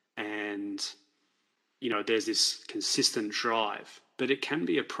and, there's this consistent drive, but it can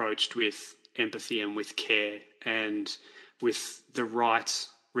be approached with empathy and with care and with the right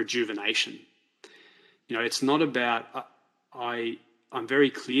rejuvenation. It's not about, I'm very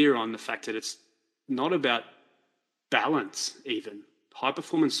clear on the fact that it's not about balance even. High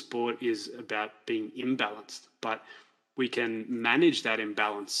performance sport is about being imbalanced, but we can manage that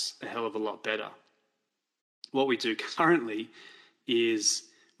imbalance a hell of a lot better. What we do currently is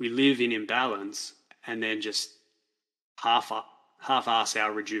we live in imbalance and then just half-ass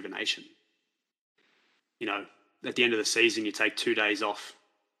our rejuvenation. At the end of the season, you take 2 days off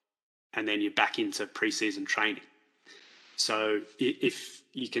and then you're back into pre-season training. So if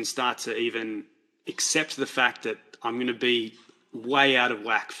you can start to even accept the fact that I'm going to be way out of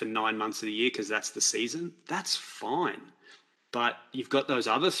whack for 9 months of the year because that's the season, that's fine. But you've got those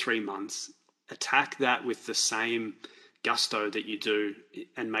other 3 months, attack that with the same gusto that you do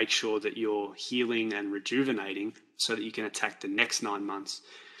and make sure that you're healing and rejuvenating so that you can attack the next 9 months.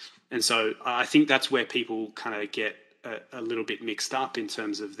 And so I think that's where people kind of get a little bit mixed up in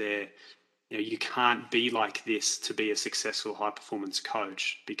terms of their, you can't be like this to be a successful high performance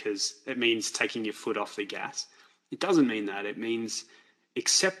coach because it means taking your foot off the gas. It doesn't mean that. It means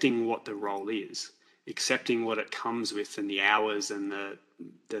accepting what the role is, accepting what it comes with and the hours and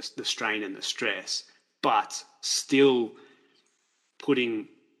the strain and the stress, but still putting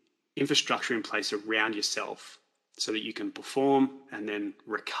infrastructure in place around yourself so that you can perform and then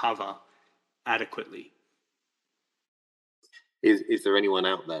recover adequately. Is there anyone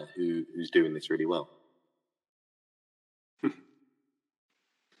out there who's doing this really well?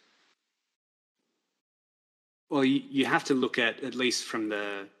 Well, you have to look at least from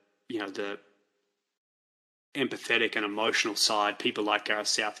the empathetic and emotional side, people like Gareth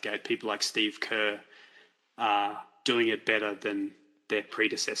Southgate, people like Steve Kerr are doing it better than their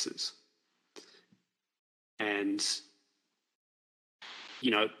predecessors. And,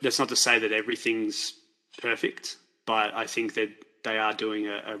 that's not to say that everything's perfect, but I think that they are doing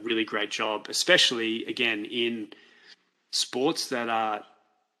a really great job, especially, again, in sports that are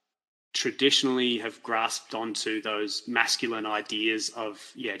traditionally have grasped onto those masculine ideas of,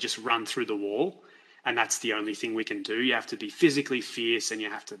 just run through the wall. And that's the only thing we can do. You have to be physically fierce and you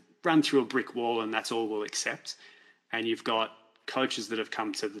have to run through a brick wall and that's all we'll accept. And you've got coaches that have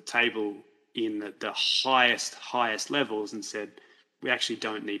come to the table in the highest levels and said, we actually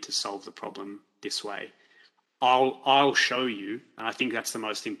don't need to solve the problem this way. I'll show you. And I think that's the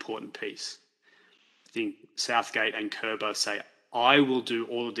most important piece. I think Southgate and Kerr both say, I will do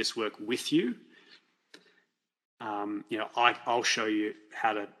all of this work with you. I'll show you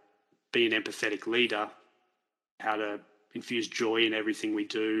how to be an empathetic leader, how to infuse joy in everything we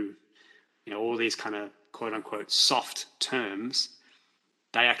do, all these kind of quote unquote soft terms.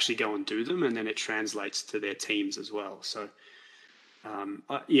 They actually go and do them and then it translates to their teams as well. So,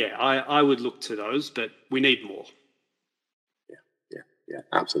 I would look to those, but we need more. Yeah,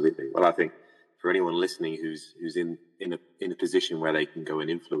 absolutely. Well, I think for anyone listening who's in a position where they can go and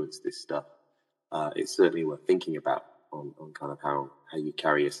influence this stuff, it's certainly worth thinking about on kind of how you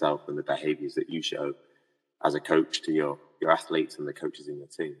carry yourself and the behaviours that you show as a coach to your athletes and the coaches in your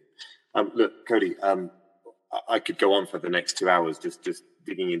team. Look, Cody, I could go on for the next 2 hours just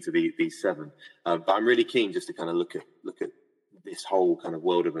digging into these 7, but I'm really keen just to kind of look at this whole kind of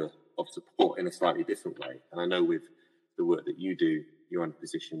world of support in a slightly different way. And I know with the work that you do, you're in a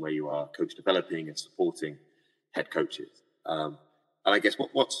position where you are coach developing and supporting head coaches. And I guess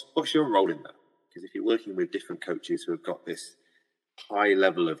what's your role in that? Because if you're working with different coaches who have got this high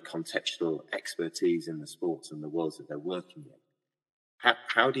level of contextual expertise in the sports and the worlds that they're working in,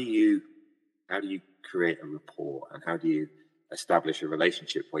 how do you create a rapport and how do you establish a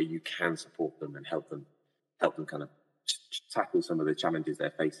relationship where you can support them and help them kind of tackle some of the challenges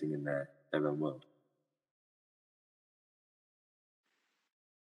they're facing in their own world?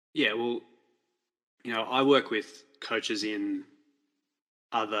 Yeah, well, I work with coaches in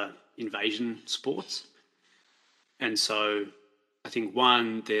other invasion sports. And so I think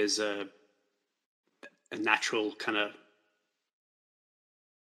there's a natural kind of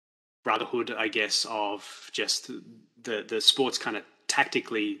brotherhood, I guess, of just the sports kind of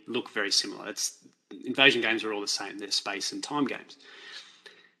tactically look very similar. Invasion games are all the same. They're space and time games.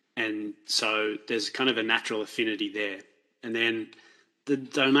 And so there's kind of a natural affinity there. And then the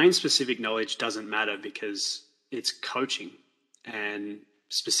domain-specific knowledge doesn't matter because it's coaching, and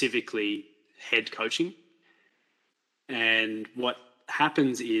specifically head coaching. And what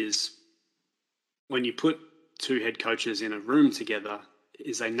happens is when you put two head coaches in a room together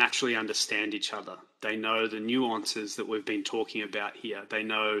is they naturally understand each other. They know the nuances that we've been talking about here. They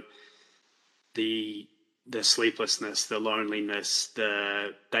know the sleeplessness, the loneliness,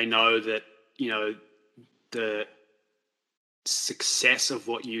 they know that, the success of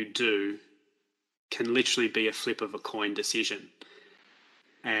what you do can literally be a flip of a coin decision.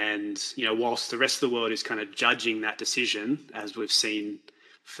 And, whilst the rest of the world is kind of judging that decision, as we've seen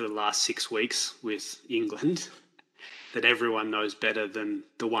for the last 6 weeks with England, that everyone knows better than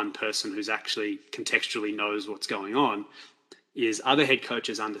the one person who's actually contextually knows what's going on, is other head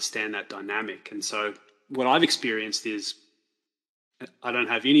coaches understand that dynamic. And so what I've experienced is I don't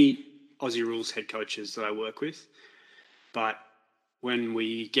have any Aussie Rules head coaches that I work with, but when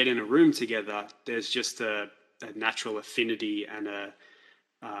we get in a room together, there's just a natural affinity and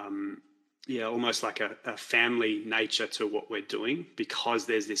almost like a family nature to what we're doing, because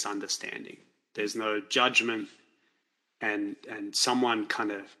there's this understanding. There's no judgment, and someone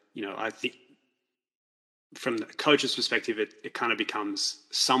kind of, I think from the coach's perspective, it kind of becomes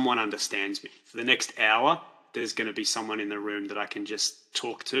someone understands me. For the next hour, there's going to be someone in the room that I can just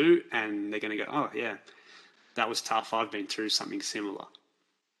talk to, and they're going to go, oh yeah, that was tough. I've been through something similar.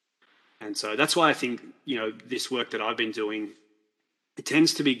 And so that's why I think, this work that I've been doing, it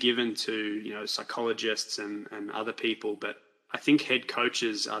tends to be given to, psychologists and other people, but I think head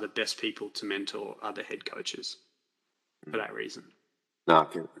coaches are the best people to mentor other head coaches for that reason. No, I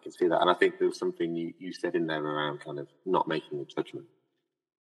can see that. And I think there was something you said in there around kind of not making a judgment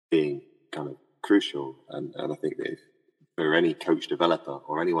being kind of crucial. And I think that if for any coach developer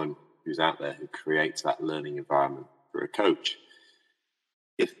or anyone who's out there who creates that learning environment for a coach,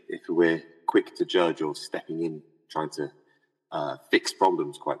 if we're quick to judge or stepping in trying to fix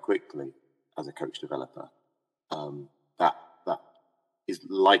problems quite quickly as a coach developer, that is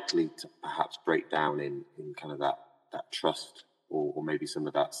likely to perhaps break down in kind of that trust or maybe some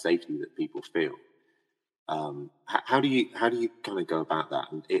of that safety that people feel. How do you kind of go about that?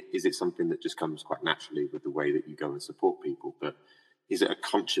 And is it something that just comes quite naturally with the way that you go and support people? But is it a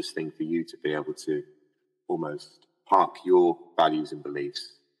conscious thing for you to be able to almost park your values and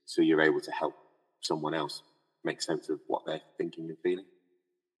beliefs so you're able to help someone else make sense of what they're thinking and feeling?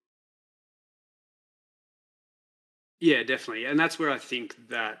 Yeah, definitely. And that's where I think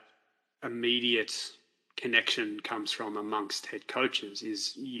that immediate connection comes from amongst head coaches,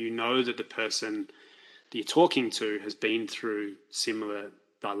 is that the person that you're talking to has been through similar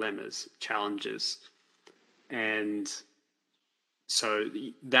dilemmas, challenges. And so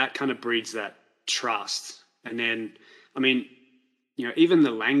that kind of breeds that trust. And then, even the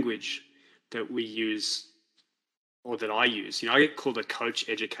language that we use or that I use, I get called a coach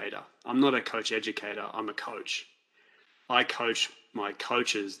educator. I'm not a coach educator, I'm a coach. I coach my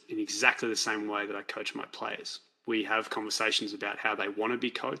coaches in exactly the same way that I coach my players. We have conversations about how they want to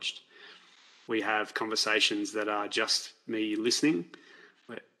be coached. We have conversations that are just me listening.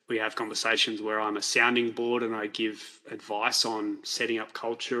 We have conversations where I'm a sounding board and I give advice on setting up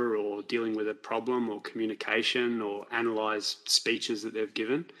culture or dealing with a problem or communication or analyze speeches that they've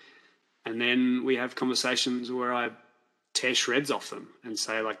given. And then we have conversations where I tear shreds off them and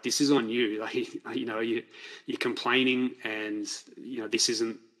say, like, this is on you. Like, you're complaining, and this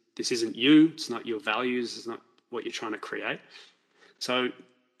isn't you. It's not your values. It's not what you're trying to create. So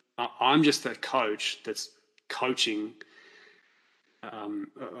I'm just a coach that's coaching.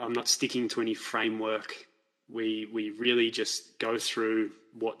 I'm not sticking to any framework. We really just go through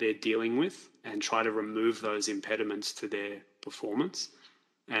what they're dealing with and try to remove those impediments to their performance.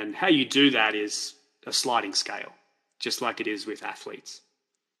 And how you do that is a sliding scale, just like it is with athletes.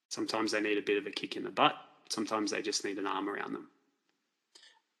 Sometimes they need a bit of a kick in the butt. Sometimes they just need an arm around them.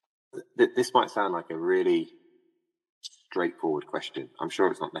 This might sound like a really straightforward question. I'm sure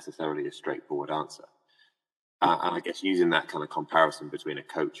it's not necessarily a straightforward answer. And I guess using that kind of comparison between a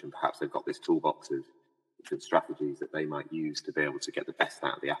coach and perhaps they've got this toolbox of different strategies that they might use to be able to get the best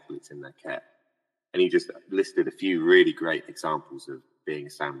out of the athletes in their care. And you just listed a few really great examples of being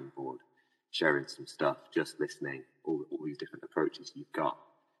a sounding board, sharing some stuff, just listening, all these different approaches you've got.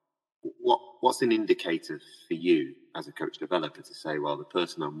 What's an indicator for you as a coach developer to say, well, the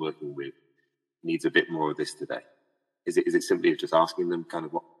person I'm working with needs a bit more of this today? Is it simply just asking them kind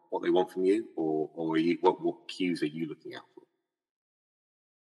of what they want from you, or are you, what cues are you looking out for?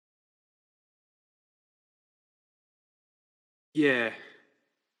 Yeah,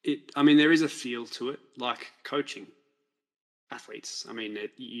 there is a feel to it, like coaching. athletes. I mean,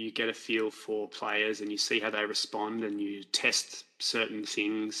 you get a feel for players and you see how they respond, and you test certain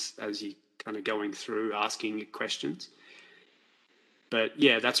things as you kind of going through asking questions. But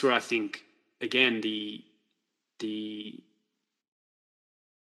yeah, that's where I think, again, the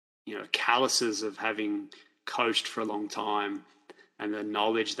calluses of having coached for a long time and the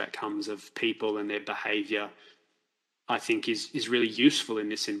knowledge that comes of people and their behavior, I think is really useful in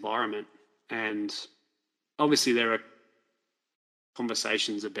this environment. And obviously there are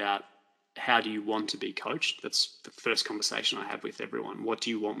conversations about how do you want to be coached. That's the first conversation I have with everyone. What do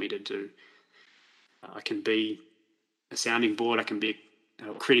you want me to do? I can be a sounding board. I can be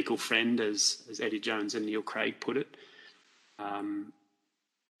a critical friend, as Eddie Jones and Neil Craig put it.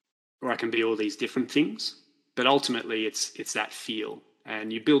 Or I can be all these different things. But ultimately, it's that feel.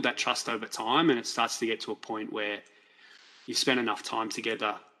 And you build that trust over time, and it starts to get to a point where you spend enough time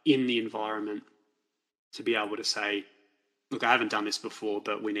together in the environment to be able to say, look, I haven't done this before,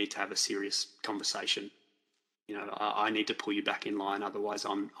 but we need to have a serious conversation. I need to pull you back in line, otherwise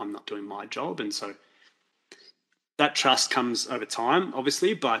I'm not doing my job. And so that trust comes over time,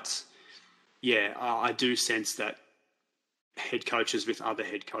 obviously, but yeah, I do sense that head coaches with other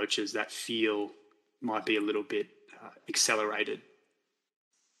head coaches, that feel might be a little bit accelerated.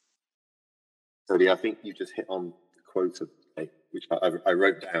 Tony, I think you just hit on the quote of which I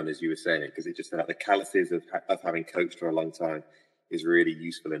wrote down as you were saying it, because it just said the calluses of having coached for a long time is really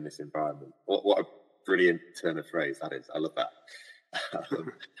useful in this environment. What a brilliant turn of phrase that is. I love that.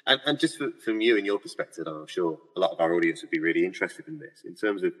 And just from you and your perspective, I'm sure a lot of our audience would be really interested in this, in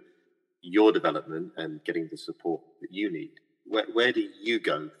terms of your development and getting the support that you need. Where do you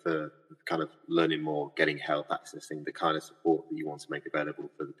go for kind of learning more, getting help, accessing the kind of support that you want to make available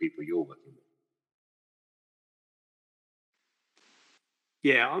for the people you're working with?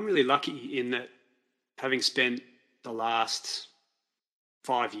 Yeah, I'm really lucky in that, having spent the last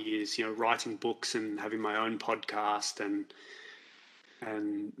 5 years, writing books and having my own podcast and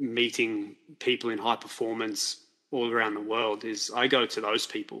meeting people in high performance all around the world, is I go to those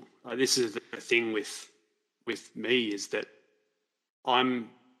people. This is the thing with me, is that I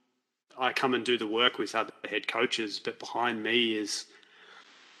come and do the work with other head coaches, but behind me is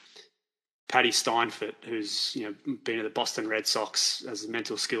Paddy Steinfort, who's been at the Boston Red Sox as a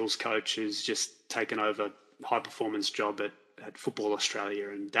mental skills coach, who's just taken over high performance job at Football Australia,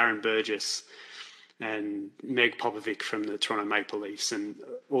 and Darren Burgess and Meg Popovic from the Toronto Maple Leafs, and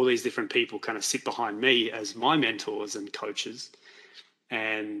all these different people kind of sit behind me as my mentors and coaches,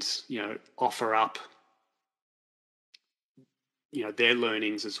 and offer up their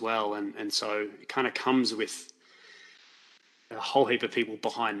learnings as well. And so it kind of comes with a whole heap of people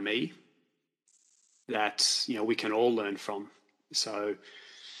behind me that we can all learn from. So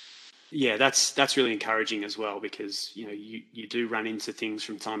yeah, that's really encouraging as well, because you do run into things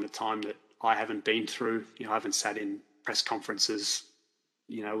from time to time that I haven't been through. I haven't sat in press conferences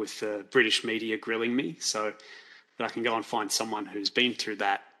with the British media grilling me, so that I can go and find someone who's been through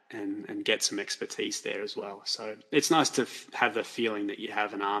that and get some expertise there as well. So it's nice to have the feeling that you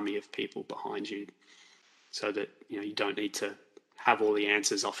have an army of people behind you, so that you don't need to have all the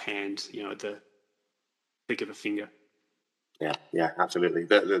answers offhand at the click of a finger. Yeah, absolutely.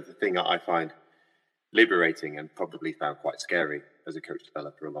 The thing that I find liberating and probably found quite scary as a coach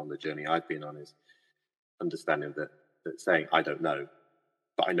developer along the journey I've been on is understanding that saying I don't know,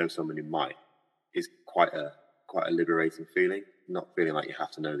 but I know someone who might, is quite a liberating feeling. Not feeling like you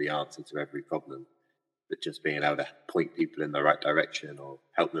have to know the answer to every problem, but just being able to point people in the right direction or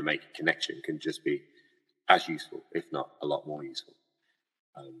help them make a connection can just be as useful, if not a lot more useful.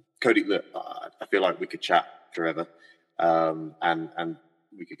 Cody, look, I feel like we could chat forever, and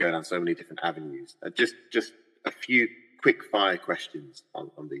we could go down so many different avenues. Just a few quick fire questions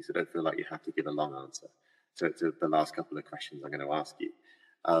on these. I don't feel like you have to give a long answer to the last couple of questions I'm going to ask you.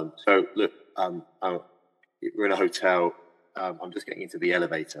 So look, we're in a hotel. I'm just getting into the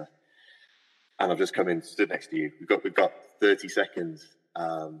elevator, and I've just come in, stood next to you. We've got 30 seconds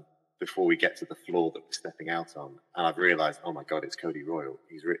before we get to the floor that we're stepping out on, and I've realised, oh my God, it's Cody Royal.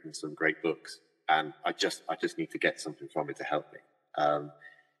 He's written some great books, and I just need to get something from him to help me.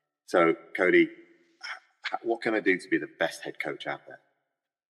 So, Cody, what can I do to be the best head coach out there?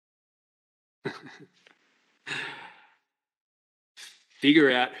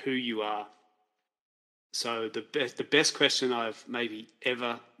 Figure out who you are. So the best question I've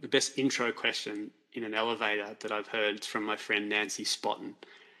the best intro question in an elevator that I've heard from my friend Nancy Spotton.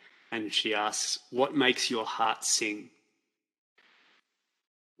 And she asks, what makes your heart sing?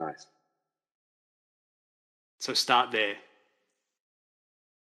 Nice. So start there.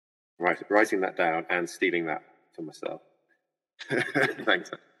 Right, writing that down and stealing that for myself.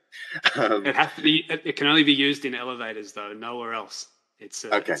 Thanks. It has to be. It can only be used in elevators, though. Nowhere else. It's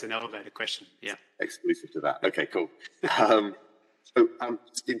an elevator question. Yeah. Exclusive to that. Okay, cool.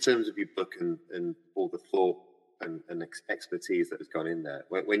 In terms of your book and all the thought and expertise that has gone in there,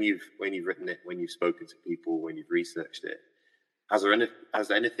 when you've written it, when you've spoken to people, when you've researched it,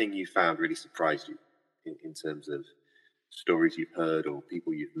 has anything you found really surprised you in terms of stories you've heard or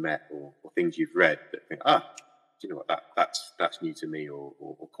people you've met or things you've read that think, do you know what, that's new to me or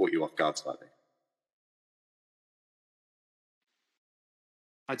caught you off guard slightly?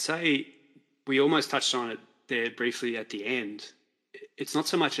 I'd say we almost touched on it there briefly at the end. It's not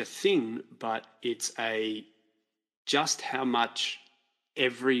so much a thing, but it's just how much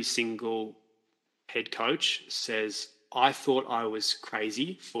every single head coach says, I thought I was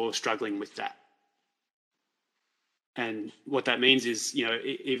crazy for struggling with that. And what that means is,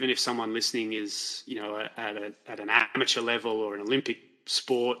 even if someone listening is, at an amateur level or an Olympic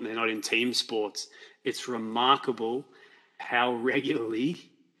sport and they're not in team sports, it's remarkable how regularly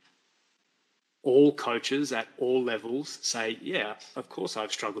all coaches at all levels say, yeah, of course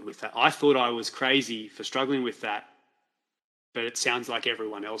I've struggled with that. I thought I was crazy for struggling with that, but it sounds like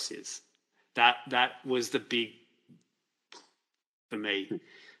everyone else is. That was the big, for me,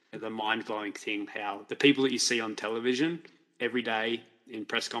 the mind-blowing thing, how the people that you see on television every day in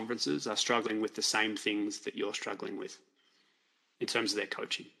press conferences are struggling with the same things that you're struggling with in terms of their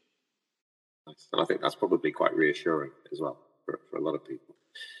coaching. And I think that's probably quite reassuring as well for a lot of people.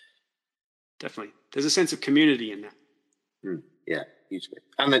 Definitely. There's a sense of community in that. Yeah, hugely.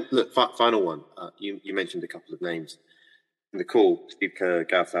 And then, look, final one. You mentioned a couple of names in the call, Steve Kerr,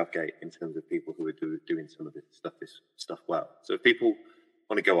 Gareth Southgate, in terms of people who are doing some of this stuff well. So if people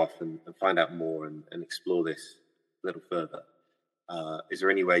want to go off and find out more and explore this a little further, is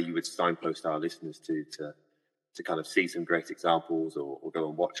there any way you would signpost our listeners to kind of see some great examples or go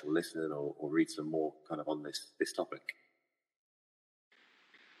and watch or listen or read some more kind of on this topic?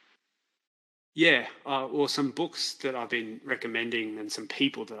 Yeah, or some books that I've been recommending and some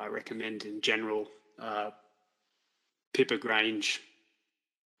people that I recommend in general. Pippa Grange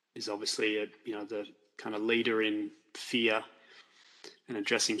is obviously the kind of leader in fear and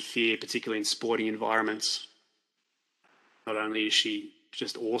addressing fear, particularly in sporting environments. Not only is she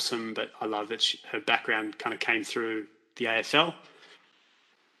just awesome, but I love that her background kind of came through the AFL.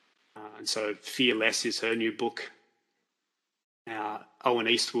 And so Fearless is her new book. Owen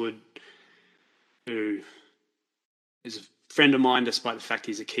Eastwood, who is a friend of mine despite the fact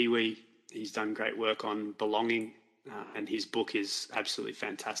he's a Kiwi. He's done great work on belonging, and his book is absolutely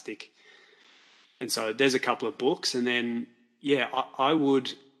fantastic. And so there's a couple of books. And then, I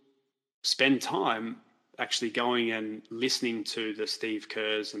would spend time actually going and listening to the Steve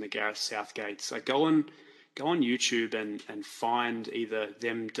Kerrs and the Gareth Southgates. So go on YouTube and find either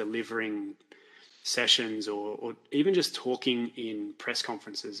them delivering sessions or even just talking in press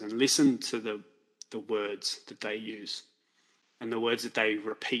conferences and listen to the words that they use and the words that they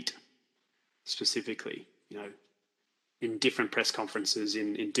repeat specifically, in different press conferences,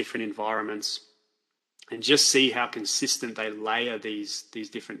 in different environments, and just see how consistent they layer these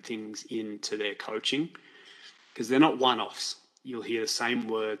different things into their coaching, because they're not one-offs. You'll hear the same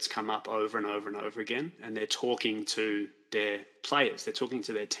words come up over and over and over again, and they're talking to their players. They're talking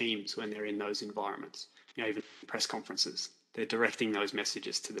to their teams when they're in those environments, even press conferences. They're directing those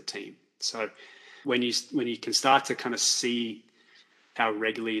messages to the team. So when you can start to kind of see how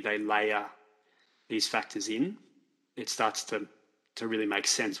regularly they layer these factors in, it starts to really make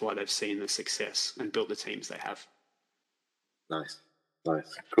sense why they've seen the success and built the teams they have. Nice,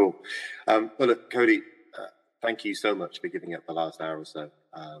 cool. Well, look, Cody, thank you so much for giving up the last hour or so.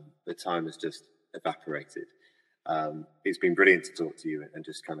 The time has just evaporated. It's been brilliant to talk to you and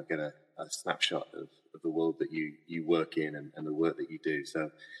just kind of get a snapshot of the world that you work in and the work that you do. So,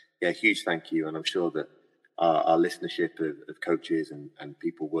 huge thank you. And I'm sure that our listenership of coaches and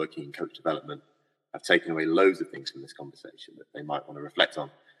people working in coach development have taken away loads of things from this conversation that they might want to reflect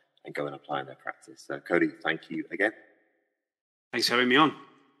on and go and apply in their practice. So, Cody, thank you again. Thanks for having me on.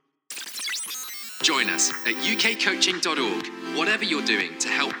 Join us at ukcoaching.org. Whatever you're doing to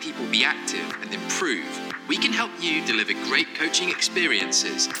help people be active and improve, we can help you deliver great coaching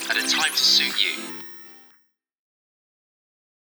experiences at a time to suit you.